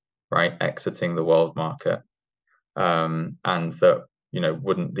fascist, right? Exiting the world market. And that,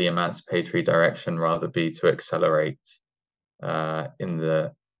 wouldn't the emancipatory direction rather be to accelerate in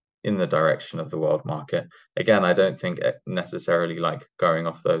the direction of the world market? Again, I don't think necessarily like going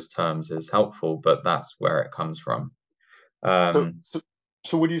off those terms is helpful, but that's where it comes from.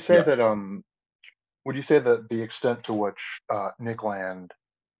 So would you say that the extent to which Nick Land's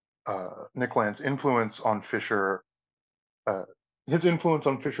influence on Fisher, his influence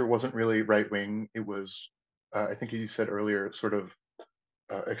on Fisher wasn't really right wing? It was, I think you said earlier, sort of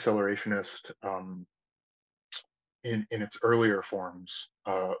accelerationist in its earlier forms,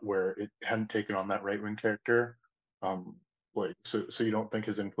 where it hadn't taken on that right wing character. So you don't think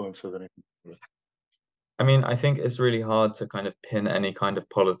his influence has anything to do with it? I mean, I think it's really hard to kind of pin any kind of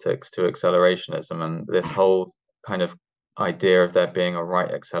politics to accelerationism, and this whole kind of idea of there being a right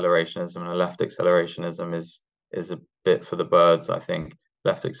accelerationism and a left accelerationism is a bit for the birds. I think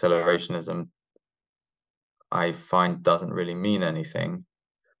left accelerationism, I find, doesn't really mean anything.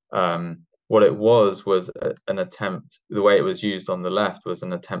 What it was an attempt, the way it was used on the left was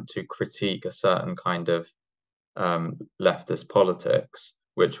an attempt to critique a certain kind of leftist politics,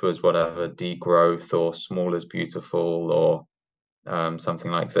 which was whatever degrowth or small is beautiful or something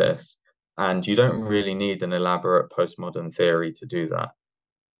like this. And you don't really need an elaborate postmodern theory to do that.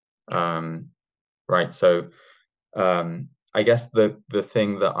 Right. So I guess the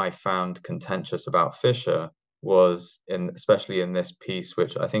thing that I found contentious about Fisher was especially in this piece,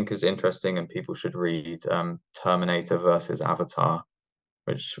 which I think is interesting and people should read, Terminator versus Avatar,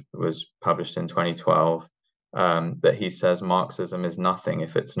 which was published in 2012, that he says Marxism is nothing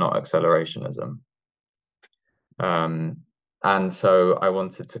if it's not accelerationism. And so I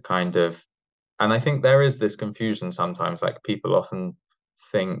wanted to and I think there is this confusion sometimes, like people often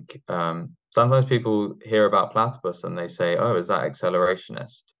think, sometimes people hear about Platypus and they say, oh, is that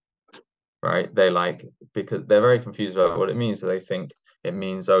accelerationist? Right? Because they're very confused about what it means. So they think it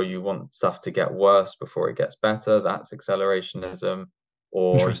means, oh, you want stuff to get worse before it gets better. That's accelerationism.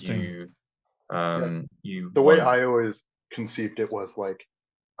 Or you the way I always conceived it was like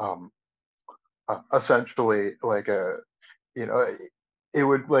essentially like it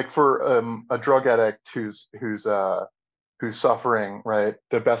would, like, for a drug addict who's suffering, right?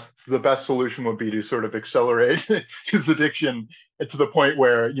 The best solution would be to sort of accelerate his addiction to the point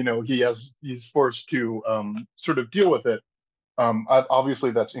where he's forced to sort of deal with it.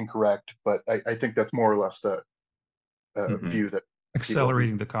 Obviously that's incorrect, but I think that's more or less the view that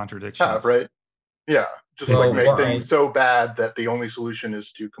accelerating the contradictions have, right? Yeah, just like make things so bad that the only solution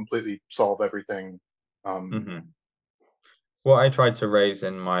is to completely solve everything. What I tried to raise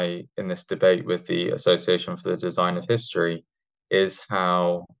in this debate with the Association for the Design of History is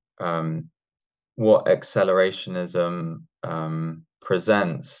how what accelerationism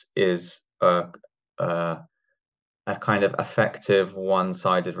presents is a kind of effective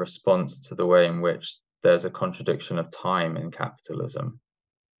one-sided response to the way in which there's a contradiction of time in capitalism,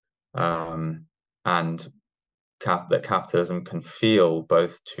 and that capitalism can feel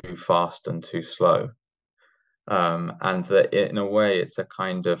both too fast and too slow. And that in a way it's a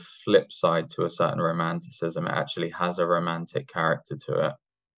kind of flip side to a certain romanticism. It actually has a romantic character to it,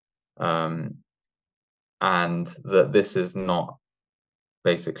 and that this is not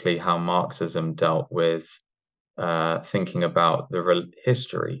basically how Marxism dealt with thinking about the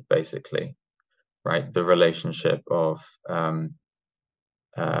history, basically, right? The relationship of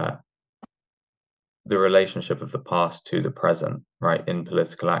the past to the present, right, in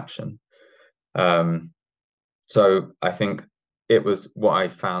political action. So I think it was what I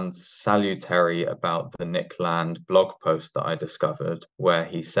found salutary about the Nick Land blog post that I discovered, where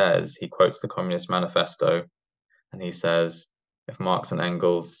he quotes the Communist Manifesto, and he says, if Marx and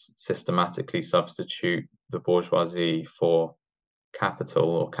Engels systematically substitute the bourgeoisie for capital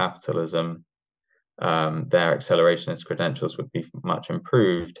or capitalism, their accelerationist credentials would be much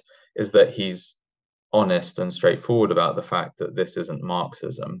improved, is that he's honest and straightforward about the fact that this isn't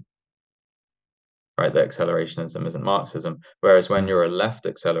Marxism, right? That accelerationism isn't Marxism. Whereas when you're a left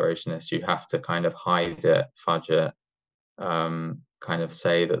accelerationist, you have to kind of hide it, fudge it, kind of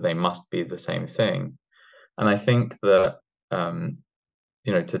say that they must be the same thing. And I think that,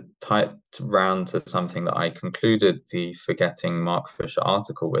 to tie it round to something that I concluded the Forgetting Mark Fisher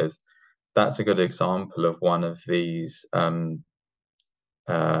article with, that's a good example of one of these kind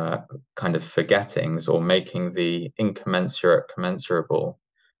of forgettings, or making the incommensurate commensurable,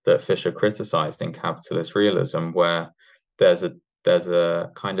 that Fisher criticized in Capitalist Realism, where there's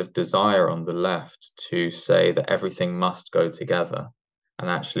a kind of desire on the left to say that everything must go together, and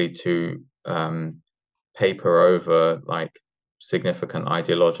actually to paper over like significant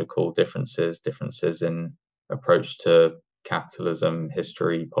ideological differences in approach to capitalism,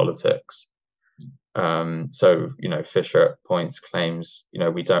 history, politics. So, Fisher at points claims,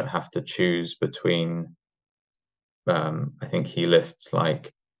 we don't have to choose between, I think he lists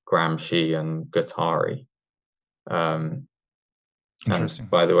like Gramsci and Guattari. Interesting.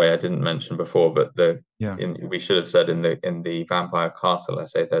 And by the way, I didn't mention before, but Yeah. we should have said in the Vampire Castle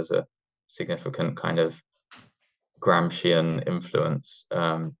essay, there's a significant kind of Gramscian influence.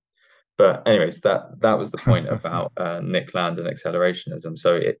 But anyways, that was the point about Nick Land and accelerationism.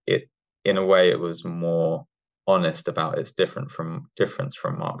 So it in a way, it was more honest about its difference from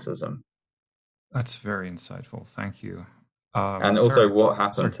Marxism. That's very insightful. Thank you. And also, Derek, what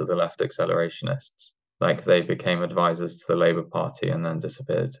happened to the left accelerationists? Like, they became advisors to the Labour Party and then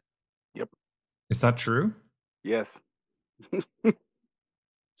disappeared. Yep. Is that true? Yes.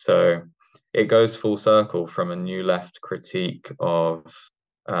 So it goes full circle from a new left critique of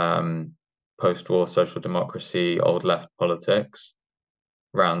post-war social democracy, old left politics,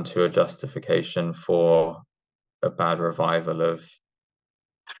 round to a justification for a bad revival of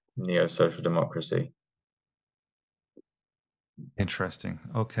neo-social democracy. Interesting.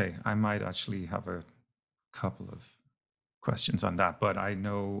 Okay, I might actually have a couple of questions on that, but I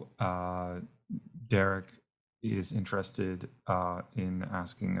know Derek is interested in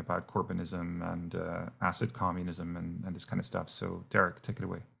asking about Corbynism and acid communism and this kind of stuff. So Derek, take it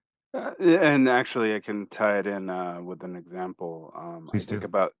away. And actually, I can tie it in with an example. Please think do.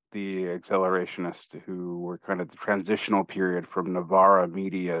 about the accelerationists who were kind of the transitional period from Novara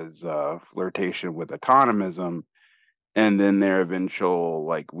Media's flirtation with autonomism, and then their eventual,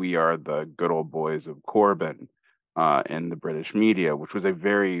 like, we are the good old boys of Corbyn in the British media, which was a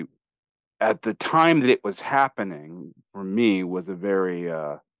very, at the time that it was happening, for me, was a very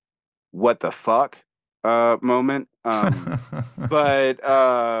what the fuck moment. But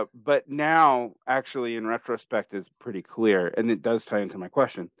now, actually, in retrospect, is pretty clear, and it does tie into my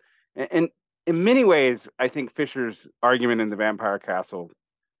question. And in many ways, I think Fisher's argument in the Vampire Castle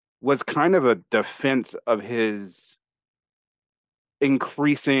was kind of a defense of his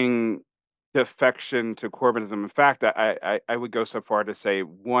increasing defection to Corbynism. In fact, I would go so far to say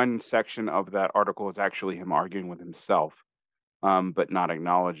one section of that article is actually him arguing with himself, but not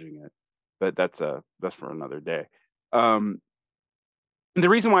acknowledging it. But that's for another day. And the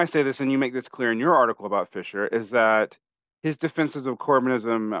reason why I say this, and you make this clear in your article about Fisher, is that his defenses of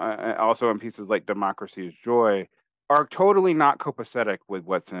Corbynism, also in pieces like Democracy is Joy, are totally not copacetic with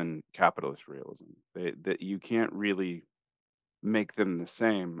what's in capitalist realism. That you can't really make them the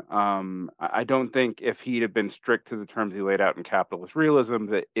same. I don't think if he'd have been strict to the terms he laid out in capitalist realism,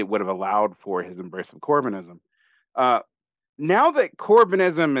 that it would have allowed for his embrace of Corbynism. Now that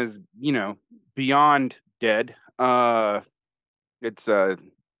Corbynism is, beyond dead, it's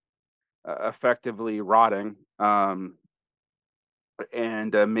effectively rotting, and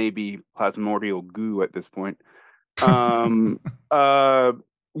maybe plasmodial goo at this point.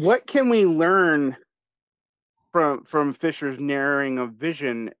 What can we learn from Fisher's narrowing of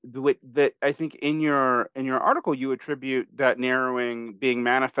vision that I think in your article you attribute that narrowing being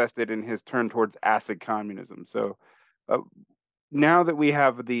manifested in his turn towards acid communism? So now that we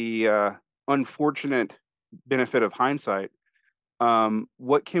have the unfortunate benefit of hindsight,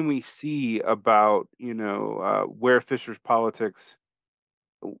 what can we see about, where Fisher's politics,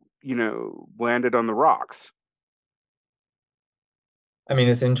 landed on the rocks? I mean,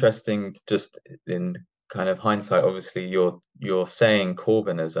 it's interesting just in kind of hindsight. Obviously, you're saying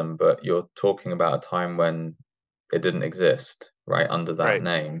Corbynism, but you're talking about a time when it didn't exist, right, under that Right.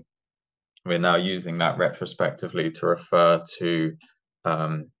 name. We're now using that retrospectively to refer to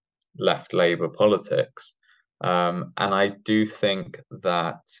left Labour politics. And I do think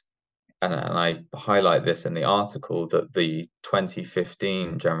that, and I highlight this in the article, that the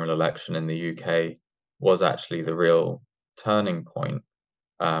 2015 general election in the UK was actually the real turning point,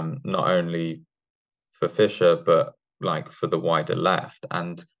 not only for Fisher, but like for the wider left.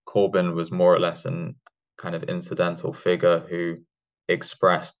 And Corbyn was more or less an kind of incidental figure who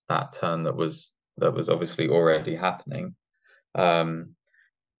expressed that turn that was obviously already happening. And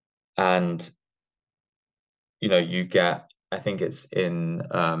you get, I think it's in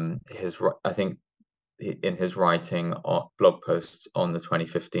in his writing on blog posts on the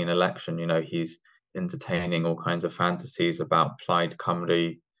 2015 election, he's entertaining all kinds of fantasies about Plaid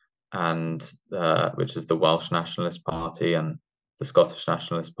Cymru, and which is the Welsh Nationalist Party, and the Scottish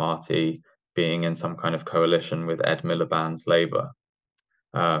Nationalist Party being in some kind of coalition with Ed Miliband's Labour.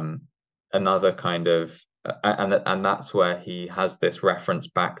 Another kind of, and that's where he has this reference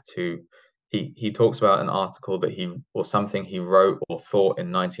back to. He talks about an article that something he wrote or thought in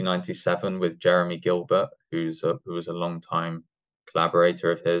 1997 with Jeremy Gilbert, who was a long time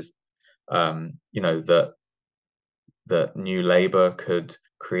collaborator of his. That New Labour could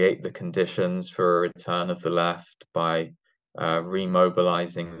create the conditions for a return of the left by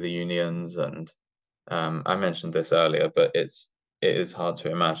remobilizing the unions, and I mentioned this earlier, but it is hard to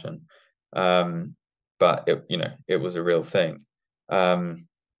imagine. But it was a real thing.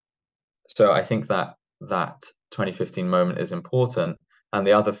 So I think that 2015 moment is important. And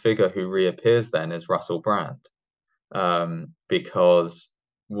the other figure who reappears then is Russell Brand, because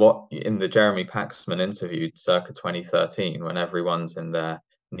what in the Jeremy Paxman interview circa 2013, when everyone's in their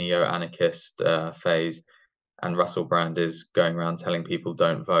neo-anarchist phase, and Russell Brand is going around telling people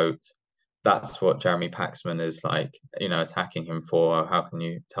don't vote, that's what Jeremy Paxman is like, attacking him for. How can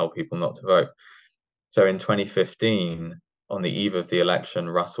you tell people not to vote? So in 2015, on the eve of the election,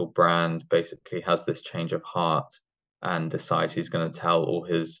 Russell Brand basically has this change of heart and decides he's going to tell all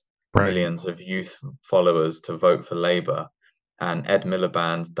his millions of youth followers to vote for Labour. And Ed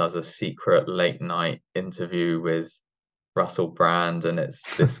Miliband does a secret late night interview with Russell Brand, and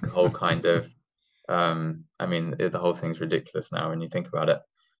it's this whole kind of, the whole thing's ridiculous now when you think about it.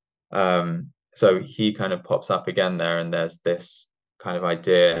 So he kind of pops up again there, and there's this kind of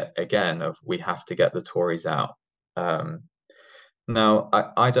idea again of we have to get the Tories out. Now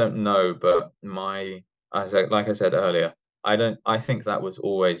I don't know, but like I said earlier, I think that was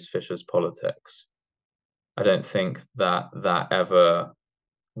always Fisher's politics. I don't think that ever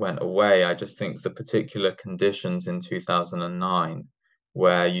went away. I just think the particular conditions in 2009,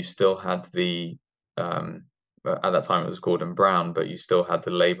 where you still had at that time it was Gordon Brown, but you still had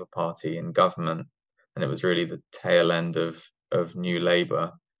the Labour Party in government, and it was really the tail end of New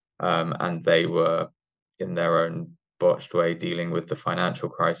Labour, and they were in their own botched way dealing with the financial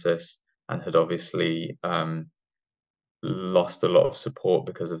crisis, and had obviously lost a lot of support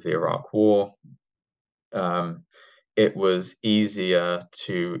because of the Iraq War. It was easier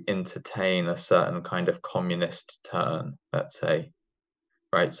to entertain a certain kind of communist turn, let's say,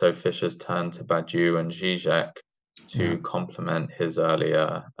 right? So Fisher's turned to Badiou and Zizek to complement his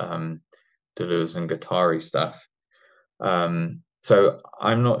earlier Deleuze and Guattari stuff. So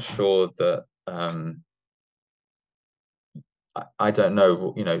I'm not sure that I don't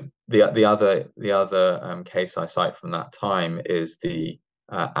know. The other case I cite from that time is the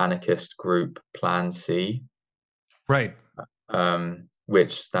anarchist group Plan C, right?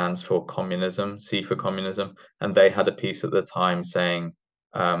 Which stands for communism, C for communism, and they had a piece at the time saying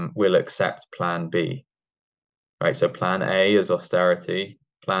we'll accept Plan B, right? So Plan A is austerity,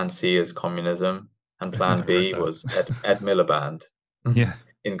 Plan C is communism, and Plan B was Ed Miliband,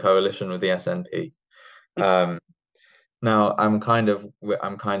 in coalition with the SNP. Now I'm kind of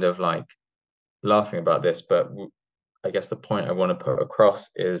like laughing about this, but I guess the point I want to put across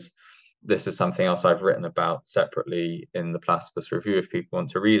is this is something else I've written about separately in the Platypus Review, if people want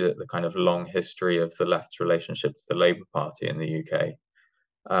to read it, the kind of long history of the left's relationship to the Labour Party in the UK.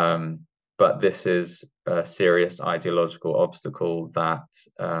 But this is a serious ideological obstacle that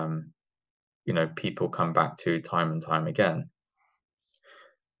people come back to time and time again.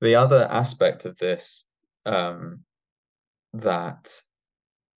 The other aspect of this that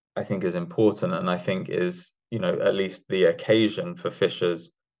I think is important, and I think is at least the occasion for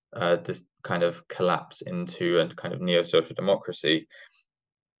Fisher's just kind of collapse into a kind of neo-social democracy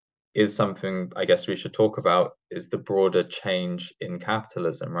is something I guess we should talk about, is the broader change in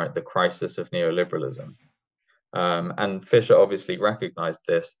capitalism, right? The crisis of neoliberalism. And Fisher obviously recognized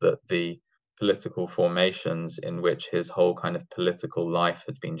this, that the political formations in which his whole kind of political life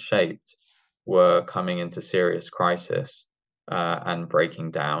had been shaped were coming into serious crisis and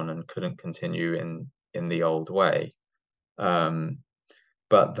breaking down and couldn't continue in the old way.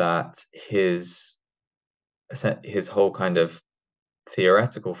 But that his whole kind of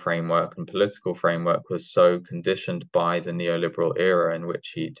theoretical framework and political framework was so conditioned by the neoliberal era in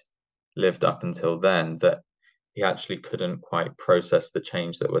which he'd lived up until then that he actually couldn't quite process the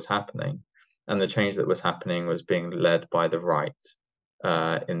change that was happening. And the change that was happening was being led by the right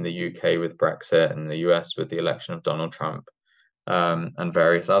in the UK with Brexit, and the US with the election of Donald Trump, and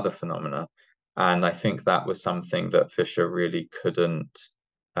various other phenomena. And I think that was something that Fisher really couldn't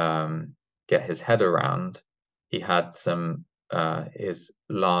get his head around. He had some, his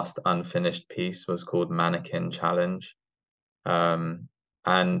last unfinished piece was called Mannequin Challenge, and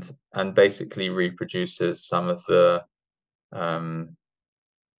basically reproduces some of the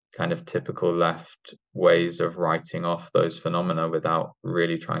kind of typical left ways of writing off those phenomena without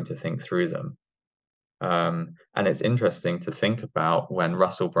really trying to think through them. And it's interesting to think about when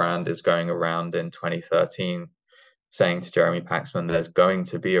Russell Brand is going around in 2013 saying to Jeremy Paxman, there's going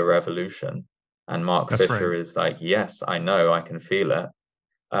to be a revolution. And Mark Fisher is like, yes, I know, I can feel it.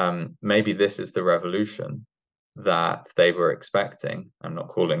 Maybe this is the revolution that they were expecting. I'm not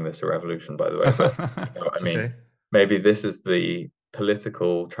calling this a revolution, by the way, but you know what I mean? Okay. Maybe this is the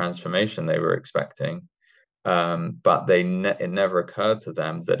political transformation they were expecting. But it never occurred to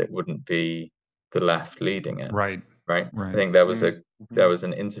them that it wouldn't be the left leading it. Right. I think there was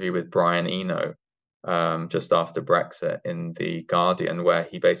an interview with Brian Eno just after Brexit in The Guardian where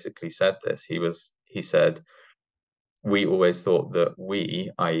he basically said this. He said, we always thought that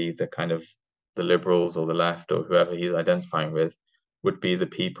we, i.e. the kind of the liberals or the left or whoever he's identifying with, would be the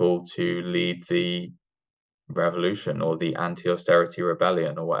people to lead the revolution or the anti-austerity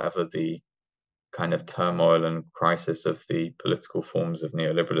rebellion or whatever the kind of turmoil and crisis of the political forms of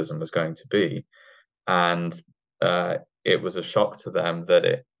neoliberalism was going to be. And it was a shock to them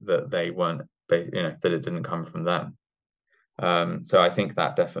that they weren't, that it didn't come from them. So I think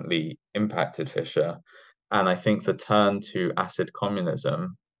that definitely impacted Fisher. And I think the turn to acid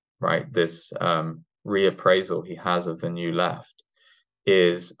communism, right, this reappraisal he has of the new left,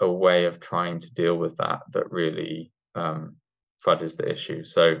 is a way of trying to deal with that really fudges the issue.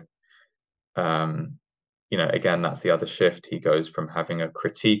 So, again, that's the other shift. He goes from having a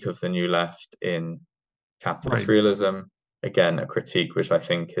critique of the new left in capitalist realism, again, a critique which I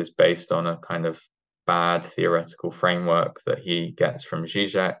think is based on a kind of bad theoretical framework that he gets from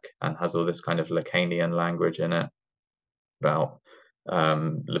Zizek and has all this kind of Lacanian language in it about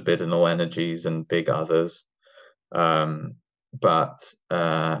libidinal energies and big others. But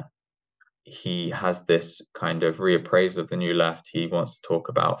he has this kind of reappraisal of the new left. He wants to talk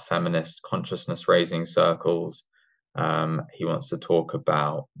about feminist consciousness raising circles. He wants to talk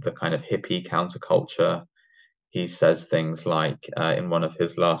about the kind of hippie counterculture. He says things like, in one of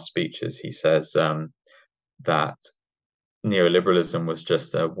his last speeches, he says that neoliberalism was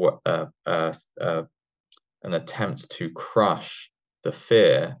just an attempt to crush the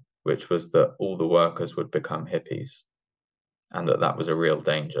fear, which was that all the workers would become hippies, and that was a real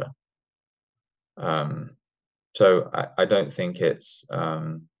danger. So I don't think it's.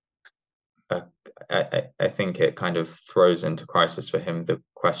 I think it kind of throws into crisis for him the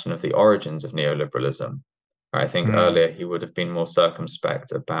question of the origins of neoliberalism. I think earlier he would have been more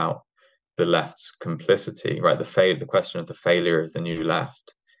circumspect about the left's complicity, right? The question of the failure of the new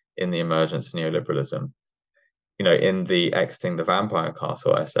left in the emergence of neoliberalism. In the Exiting the Vampire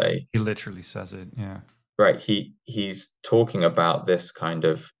Castle essay, he literally says it, yeah. Right, he's talking about this kind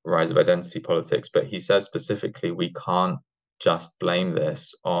of rise of identity politics, but he says specifically we can't just blame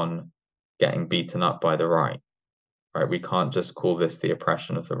this on getting beaten up by the right. We can't just call this the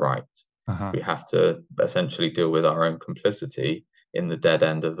oppression of the right. We have to essentially deal with our own complicity in the dead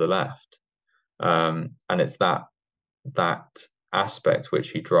end of the left. And it's that aspect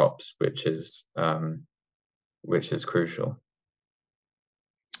which he drops, which is crucial.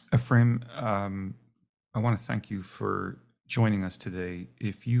 Efraim, I want to thank you for joining us today.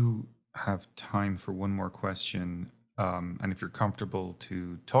 If you have time for one more question, and if you're comfortable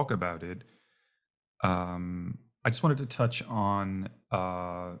to talk about it, I just wanted to touch on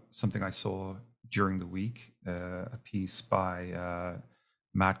something I saw during the week, a piece by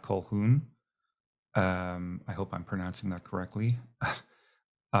Matt Colquhoun, I hope I'm pronouncing that correctly.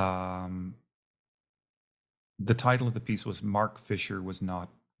 um, the title of the piece was "Mark Fisher Was Not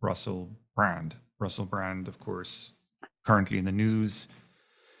Russell Brand." Russell Brand, of course, currently in the news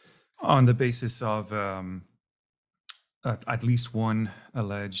on the basis of at least one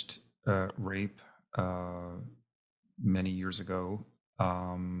alleged rape many years ago.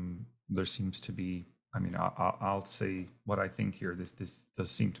 There seems to be, I mean, I'll say what I think here. This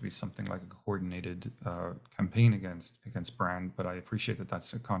does seem to be something like a coordinated campaign against Brand, but I appreciate that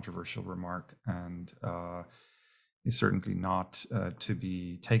that's a controversial remark and is certainly not to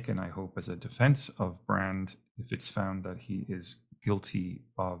be taken, I hope, as a defense of Brand if it's found that he is guilty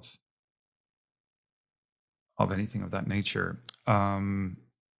of anything of that nature.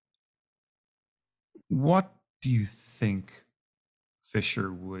 What do you think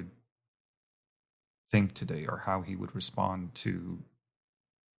Fisher would think today, or how he would respond to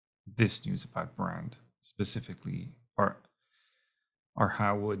this news about Brand specifically, or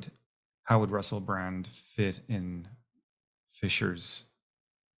how would Russell Brand fit in Fisher's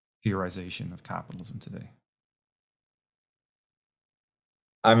theorization of capitalism today?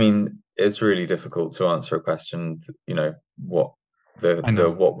 I mean, it's really difficult to answer a question, what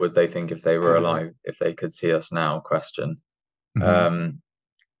what would they think if they were alive, if they could see us now question.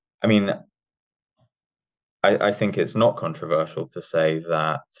 I mean, I think it's not controversial to say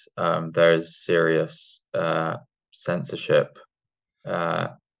that there is serious censorship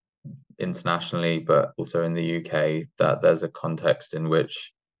internationally, but also in the UK, that there's a context in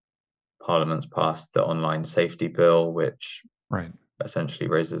which Parliament's passed the Online Safety Bill, which essentially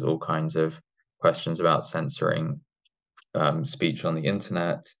raises all kinds of questions about censoring speech on the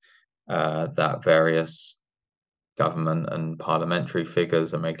internet, that various government and parliamentary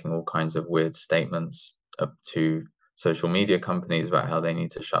figures are making all kinds of weird statements up to social media companies about how they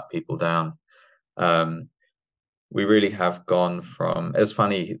need to shut people down. We really have gone from, it's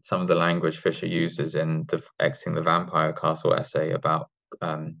funny, some of the language Fisher uses in the Exiting the Vampire Castle essay about,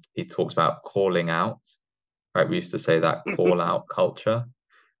 he talks about calling out, right? We used to say that call out culture.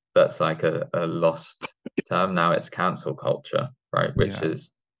 That's like a lost term. Now it's cancel culture, right? Which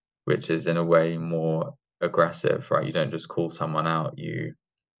is in a way more aggressive, right? You don't just call someone out, you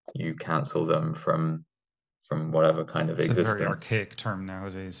cancel them from whatever kind of existence. It's a very archaic term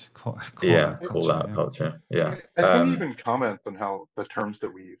nowadays. Call out culture. Yeah. I think he even comments on how the terms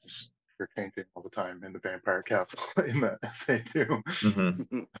that we use are changing all the time in the Vampire Castle in that essay too.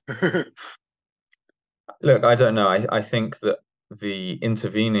 Look, I don't know. I think that the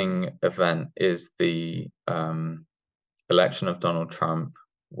intervening event is the election of Donald Trump,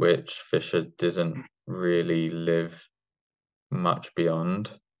 which Fisher didn't really live much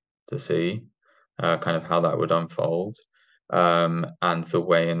beyond to see kind of how that would unfold, and the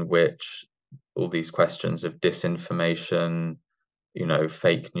way in which all these questions of disinformation,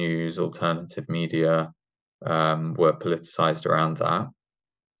 fake news, alternative media were politicized around that,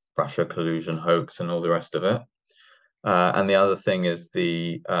 Russia collusion hoax and all the rest of it. And the other thing is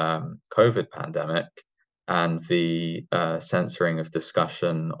the COVID pandemic and the censoring of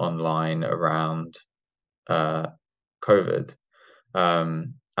discussion online around COVID.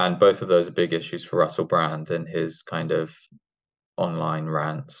 And both of those are big issues for Russell Brand and his kind of online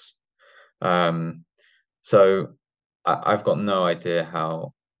rants. So I've got no idea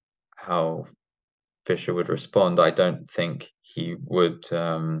how Fisher would respond. I don't think he would.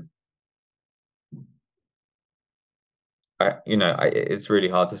 It's really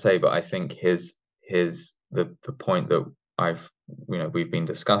hard to say, but I think the point that we've been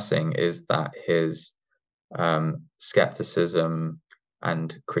discussing is that his skepticism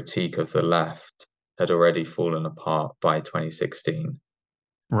and critique of the left had already fallen apart by 2016.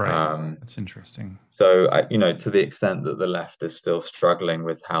 Right. That's interesting. So, to the extent that the left is still struggling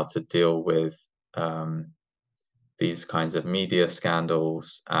with how to deal with these kinds of media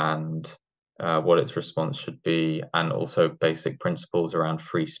scandals and what its response should be, and also basic principles around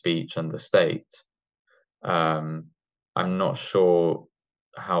free speech and the state, I'm not sure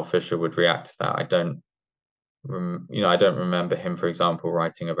how Fisher would react to that. I don't remember him, for example,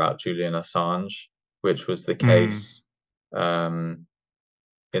 writing about Julian Assange, which was the case in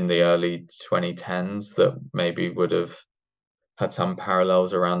the early 2010s that maybe would have had some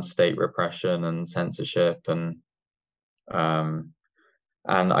parallels around state repression and censorship, and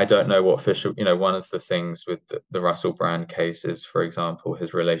I don't know what Fisher, one of the things with the Russell Brand case is, for example,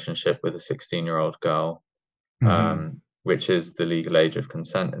 his relationship with a 16-year-old girl, which is the legal age of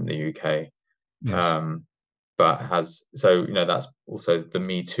consent in the UK. Yes. But that's also the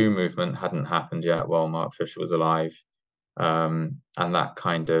Me Too movement hadn't happened yet while Mark Fisher was alive. and that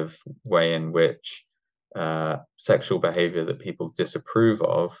kind of way in which sexual behavior that people disapprove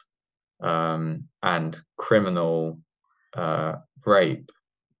of, and criminal rape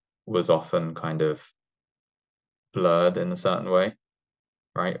was often kind of blurred in a certain way,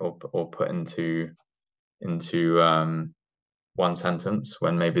 right? Or put into one sentence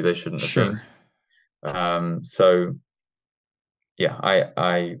when maybe they shouldn't have been. So yeah,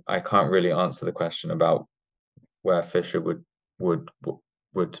 I can't really answer the question about where Fisher would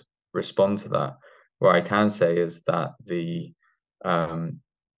respond to that. What I can say is that the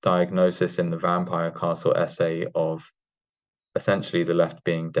diagnosis in the Vampire Castle essay of essentially the left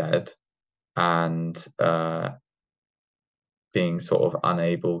being dead and being sort of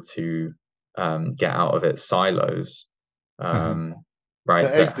unable to get out of its silos, right?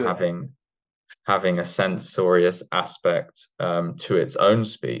 That having a censorious aspect to its own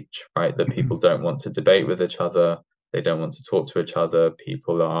speech, right? That people don't want to debate with each other, they don't want to talk to each other.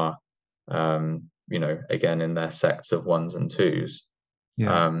 People are, again, in their sects of ones and twos.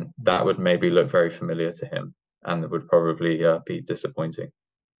 Yeah. That would maybe look very familiar to him, and it would probably be disappointing.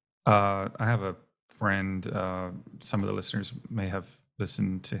 I have a friend, some of the listeners may have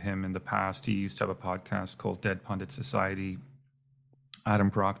listened to him in the past. He used to have a podcast called Dead Pundit Society.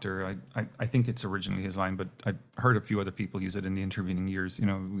 Adam Proctor, I think it's originally his line, but I heard a few other people use it in the intervening years.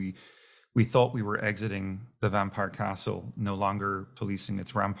 We thought we were exiting the vampire castle, no longer policing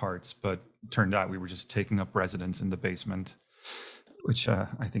its ramparts, but turned out we were just taking up residence in the basement, which I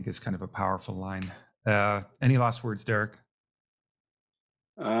think is kind of a powerful line. Any last words, Derek?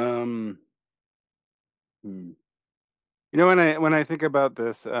 When I think about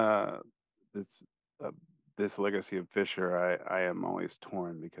this this legacy of Fisher, I am always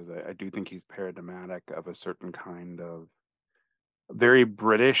torn, because I do think he's paradigmatic of a certain kind of very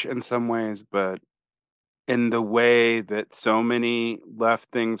British in some ways, but in the way that so many left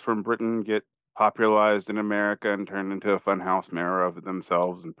things from Britain get popularized in America and turned into a funhouse mirror of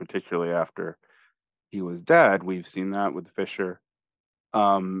themselves, and particularly after he was dead, we've seen that with Fisher.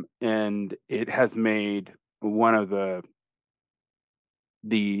 And it has made one of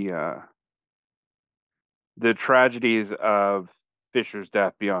the tragedies of Fisher's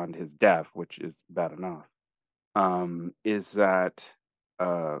death, beyond his death, which is bad enough, is that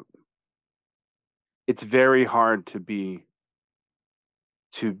it's very hard to be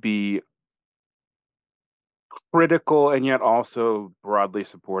critical and yet also broadly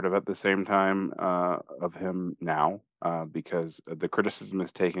supportive at the same time of him now, because the criticism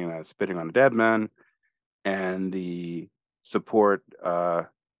is taken as spitting on a dead man, and the support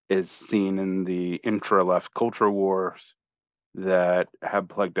is seen in the intra-left culture wars that have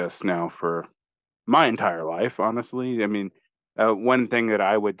plagued us now for my entire life, honestly. I mean, one thing that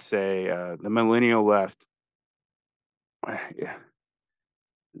I would say, the millennial left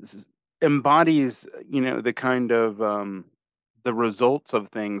embodies, the kind of the results of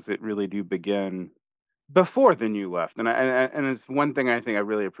things that really do begin before the new left. And it's one thing I think I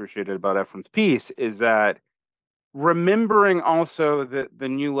really appreciated about Efraim's piece, is that remembering also that the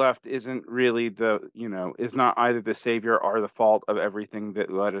new left isn't really is not either the savior or the fault of everything that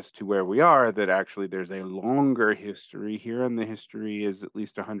led us to where we are, that actually there's a longer history here, and the history is at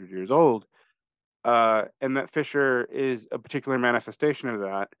least 100 years old, and that Fisher is a particular manifestation of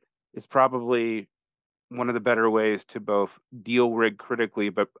that, is probably one of the better ways to both deal rig critically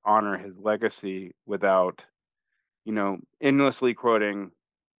but honor his legacy without endlessly quoting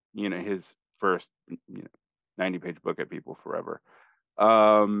his first 90-page book at people forever.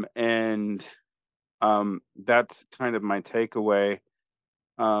 And that's kind of my takeaway.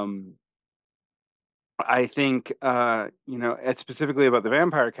 I think specifically about the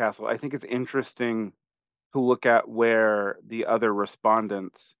Vampire Castle, I think it's interesting to look at where the other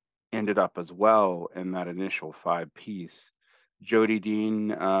respondents ended up as well in that initial 5-piece. Jody Dean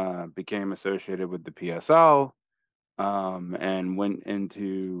became associated with the PSL, and went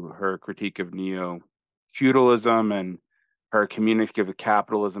into her critique of neo-feudalism, and her communicative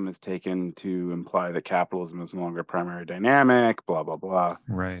capitalism is taken to imply that capitalism is no longer a primary dynamic, blah, blah, blah.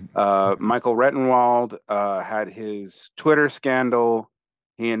 Right. Michael Rettenwald had his Twitter scandal.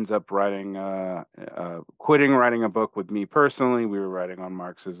 He ends up quitting writing a book with me personally. We were writing on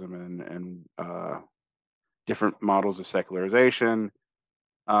Marxism and different models of secularization.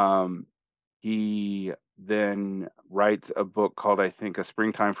 He then writes a book called, I think, A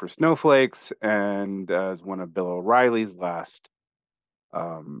Springtime for Snowflakes, and as one of Bill O'Reilly's last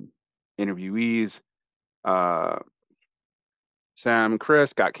interviewees. Sam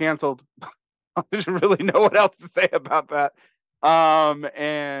Chris got canceled. I don't really know what else to say about that.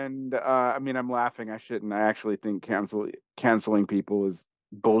 And I mean, I'm laughing. I shouldn't. I actually think canceling people is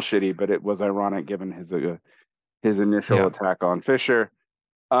bullshitty, but it was ironic given his initial Yeah. attack on Fisher.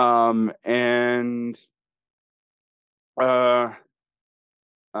 And uh,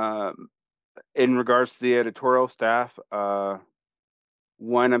 um, in regards to the editorial staff,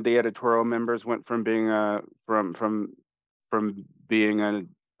 one of the editorial members went from being from being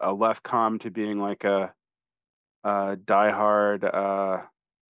a left com to being like a diehard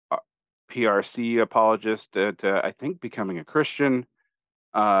PRC apologist to I think becoming a Christian.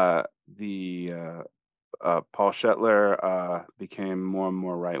 The Paul Shetler became more and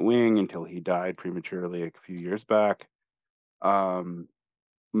more right wing until he died prematurely a few years back.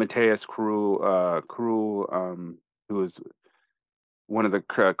 Matthias Krul, who was one of the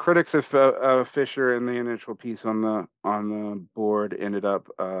critics of Fisher in the initial piece on the board, ended up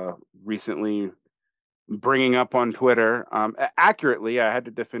recently bringing up on Twitter, accurately, I had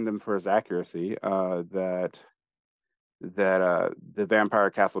to defend him for his accuracy, that the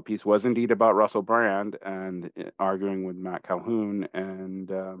Vampire Castle piece was indeed about Russell Brand and arguing with Matt Calhoun,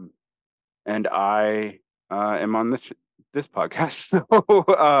 and I am on this podcast,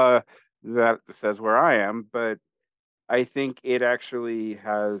 so that says where I am. But I think it actually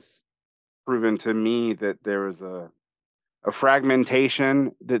has proven to me that there was a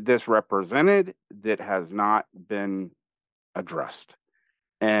fragmentation that this represented that has not been addressed,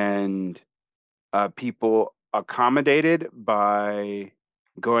 and people accommodated by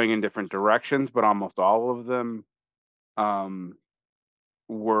going in different directions, but almost all of them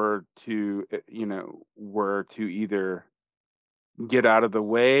were to either get out of the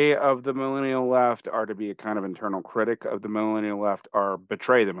way of the millennial left, or to be a kind of internal critic of the millennial left, or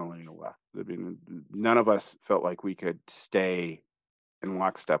betray the millennial left. I mean, none of us felt like we could stay in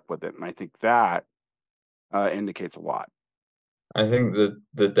lockstep with it, and I think that indicates a lot. I think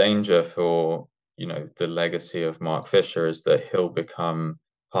the danger for, the legacy of Mark Fisher is that he'll become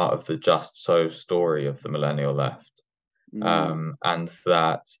part of the just so story of the millennial left. And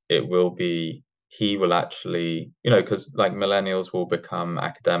that he will actually, because like millennials will become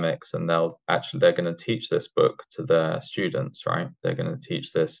academics and they're going to teach this book to their students, right? They're going to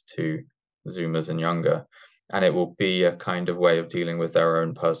teach this to Zoomers and younger, and it will be a kind of way of dealing with their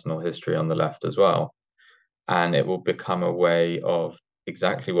own personal history on the left as well. And it will become a way of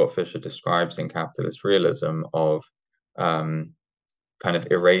exactly what Fisher describes in Capitalist Realism of kind of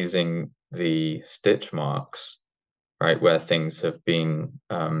erasing the stitch marks, right, where things have been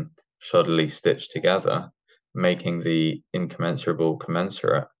shoddily stitched together, making the incommensurable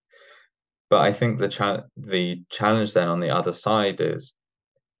commensurate. But I think the challenge then on the other side is,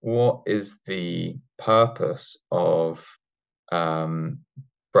 what is the purpose of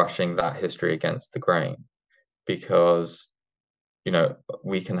brushing that history against the grain? Because,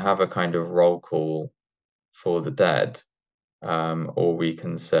 we can have a kind of roll call for the dead, or we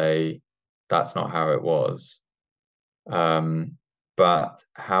can say that's not how it was. But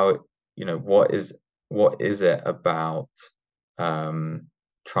how, what is it about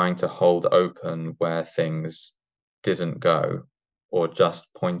trying to hold open where things didn't go, or just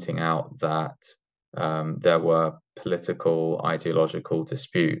pointing out that there were political, ideological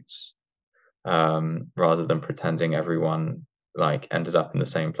disputes, rather than pretending everyone like ended up in the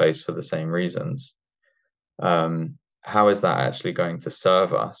same place for the same reasons? How is that actually going to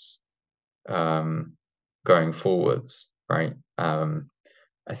serve us going forwards, right?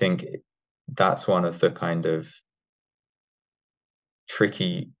 I think that's one of the kind of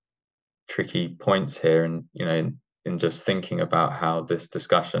tricky points here, and in just thinking about how this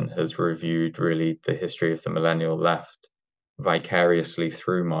discussion has reviewed really the history of the millennial left vicariously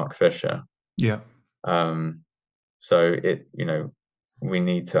through Mark Fisher. Yeah. So we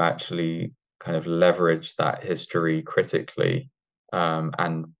need to actually kind of leverage that history critically, and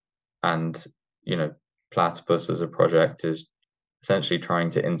Platypus as a project is essentially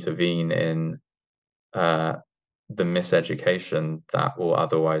trying to intervene in the miseducation that will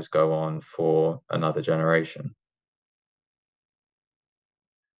otherwise go on for another generation.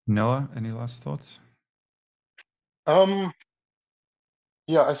 Noah, any last thoughts?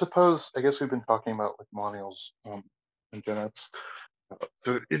 Yeah, I guess we've been talking about like millennials and Gen X.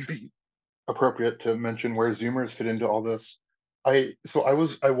 So it'd be appropriate to mention where Zoomers fit into all this. I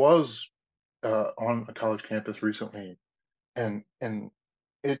was on a college campus recently, and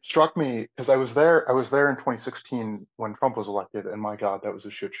it struck me because I was there in 2016 when Trump was elected, and my God, that was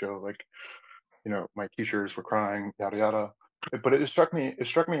a shit show. Like, my teachers were crying, yada yada. But it struck me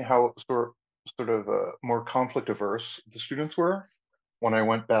how sort of more conflict averse the students were when I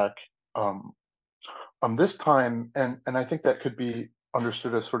went back this time, and I think that could be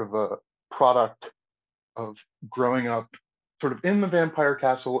understood as sort of a product of growing up sort of in the vampire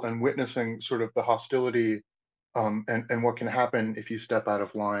castle and witnessing sort of the hostility, and what can happen if you step out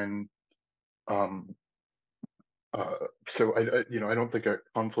of line. Um, so I don't think a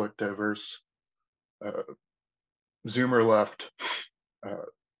conflict diverse Zoomer left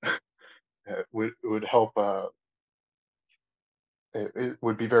would help. It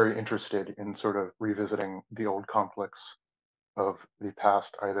would be very interested in sort of revisiting the old conflicts of the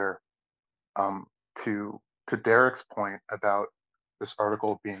past, either um, to Derek's point about this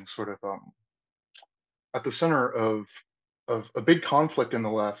article being sort of at the center of a big conflict in the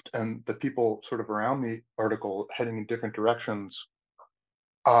left, and the people sort of around the article heading in different directions.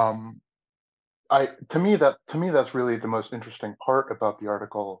 To me that's really the most interesting part about the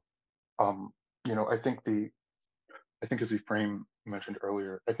article. I think as Efraim mentioned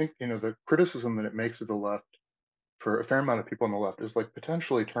earlier, I think the criticism that it makes of the left for a fair amount of people on the left is like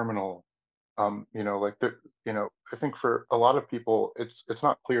potentially terminal. I think for a lot of people, it's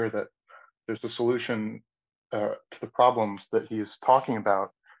not clear that there's a solution to the problems that he's talking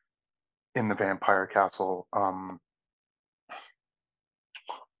about in the Vampire Castle.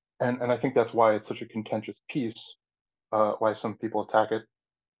 And I think that's why it's such a contentious piece, why some people attack it.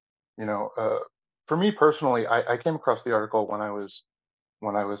 For me personally, I came across the article when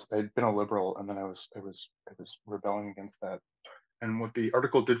I'd been a liberal, and then I was rebelling against that. And what the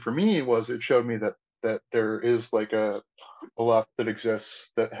article did for me was it showed me that there is like a left that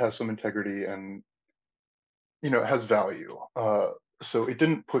exists that has some integrity and has value. So it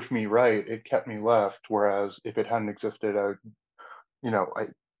didn't push me right; it kept me left. Whereas if it hadn't existed, I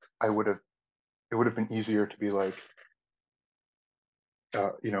would have. It would have been easier to be like,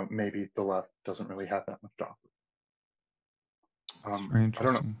 maybe the left doesn't really have that much to offer. That's very interesting.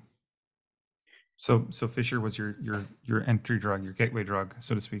 I don't know. So Fisher was your entry drug, your gateway drug,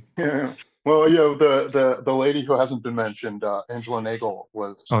 so to speak. Yeah. Well, the lady who hasn't been mentioned, Angela Nagel,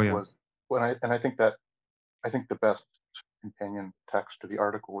 was. Oh, yeah. Was when I think the best companion text to the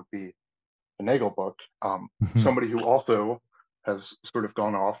article would be the Nagel book. Somebody who also has sort of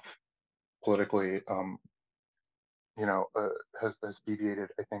gone off politically, has deviated,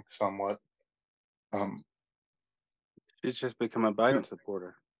 I think, somewhat. She's just become a Biden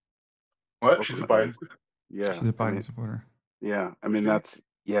supporter. What? She's a Biden. Yeah, she's a Biden supporter. Yeah, I mean that's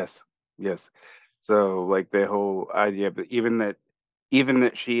yes. So like the whole idea, but even that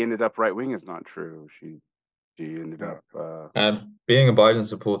she ended up right wing is not true. She ended up. And being a Biden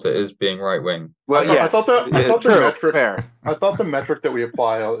supporter is being right wing. Well, I thought the metric. Fair. I thought the metric that we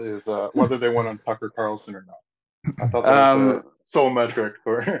apply is whether they went on Tucker Carlson or not. I thought that was the sole metric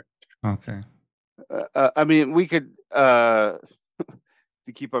for. Okay. I mean, we could to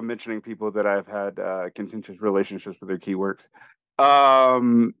keep on mentioning people that I've had contentious relationships with their key works.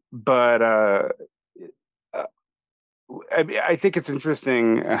 But I think it's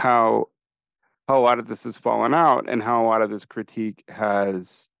interesting how a lot of this has fallen out and how a lot of this critique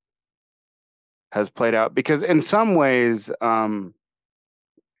has played out, because in some ways, I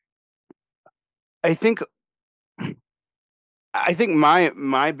think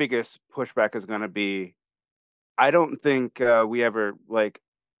my biggest pushback is going to be, I don't think we ever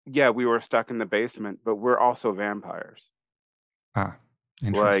we were stuck in the basement, but we're also vampires.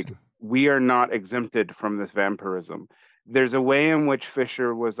 Interesting. Like, we are not exempted from this vampirism. There's a way in which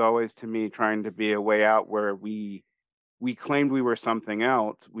Fisher was always, to me, trying to be a way out, where we claimed we were something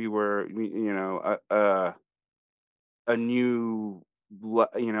else. We were, a new,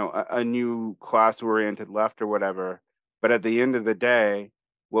 a new class-oriented left or whatever. But at the end of the day,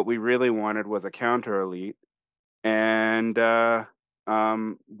 what we really wanted was a counter elite, and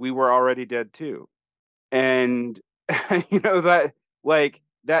we were already dead too. And that, like,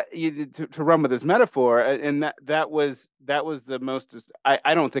 that, to run with this metaphor, and that was the most.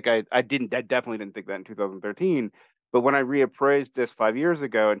 I don't think I definitely didn't think that in 2013. But when I reappraised this 5 years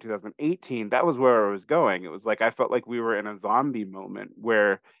ago in 2018, that was where I was going. It was like I felt like we were in a zombie moment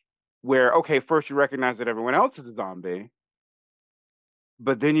where okay, first you recognize that everyone else is a zombie,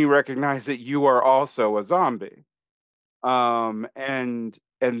 but then you recognize that you are also a zombie. And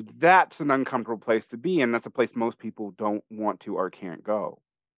that's an uncomfortable place to be, and that's a place most people don't want to or can't go.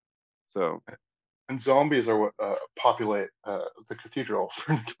 So, and zombies are what populate the cathedral.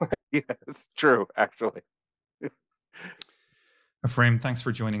 Yes, true, actually. Efraim, thanks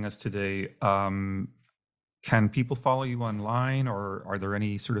for joining us today. Can people follow you online, or are there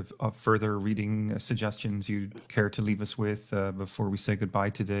any sort of further reading suggestions you'd care to leave us with before we say goodbye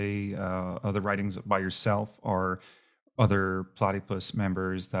today? Other writings by yourself, or other Platypus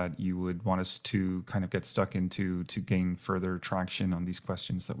members that you would want us to kind of get stuck into to gain further traction on these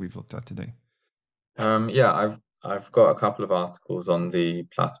questions that we've looked at today? Yeah, I've got a couple of articles on the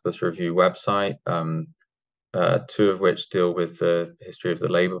Platypus Review website, two of which deal with the history of the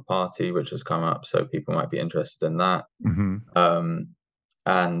Labour Party, which has come up, so people might be interested in that. Mm-hmm.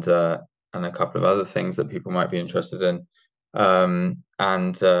 And a couple of other things that people might be interested in.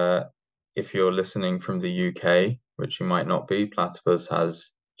 If you're listening from the UK, which you might not be, Platypus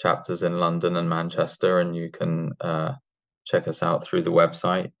has chapters in London and Manchester, and you can check us out through the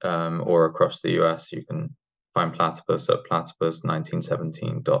website, or across the US. You can find Platypus at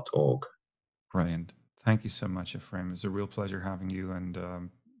platypus1917.org. Brilliant. Thank you so much, Efraim. It was a real pleasure having you, and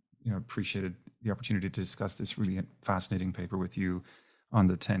appreciated the opportunity to discuss this really fascinating paper with you on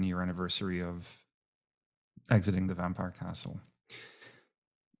the 10-year anniversary of exiting the Vampire Castle.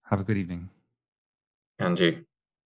 Have a good evening. And you.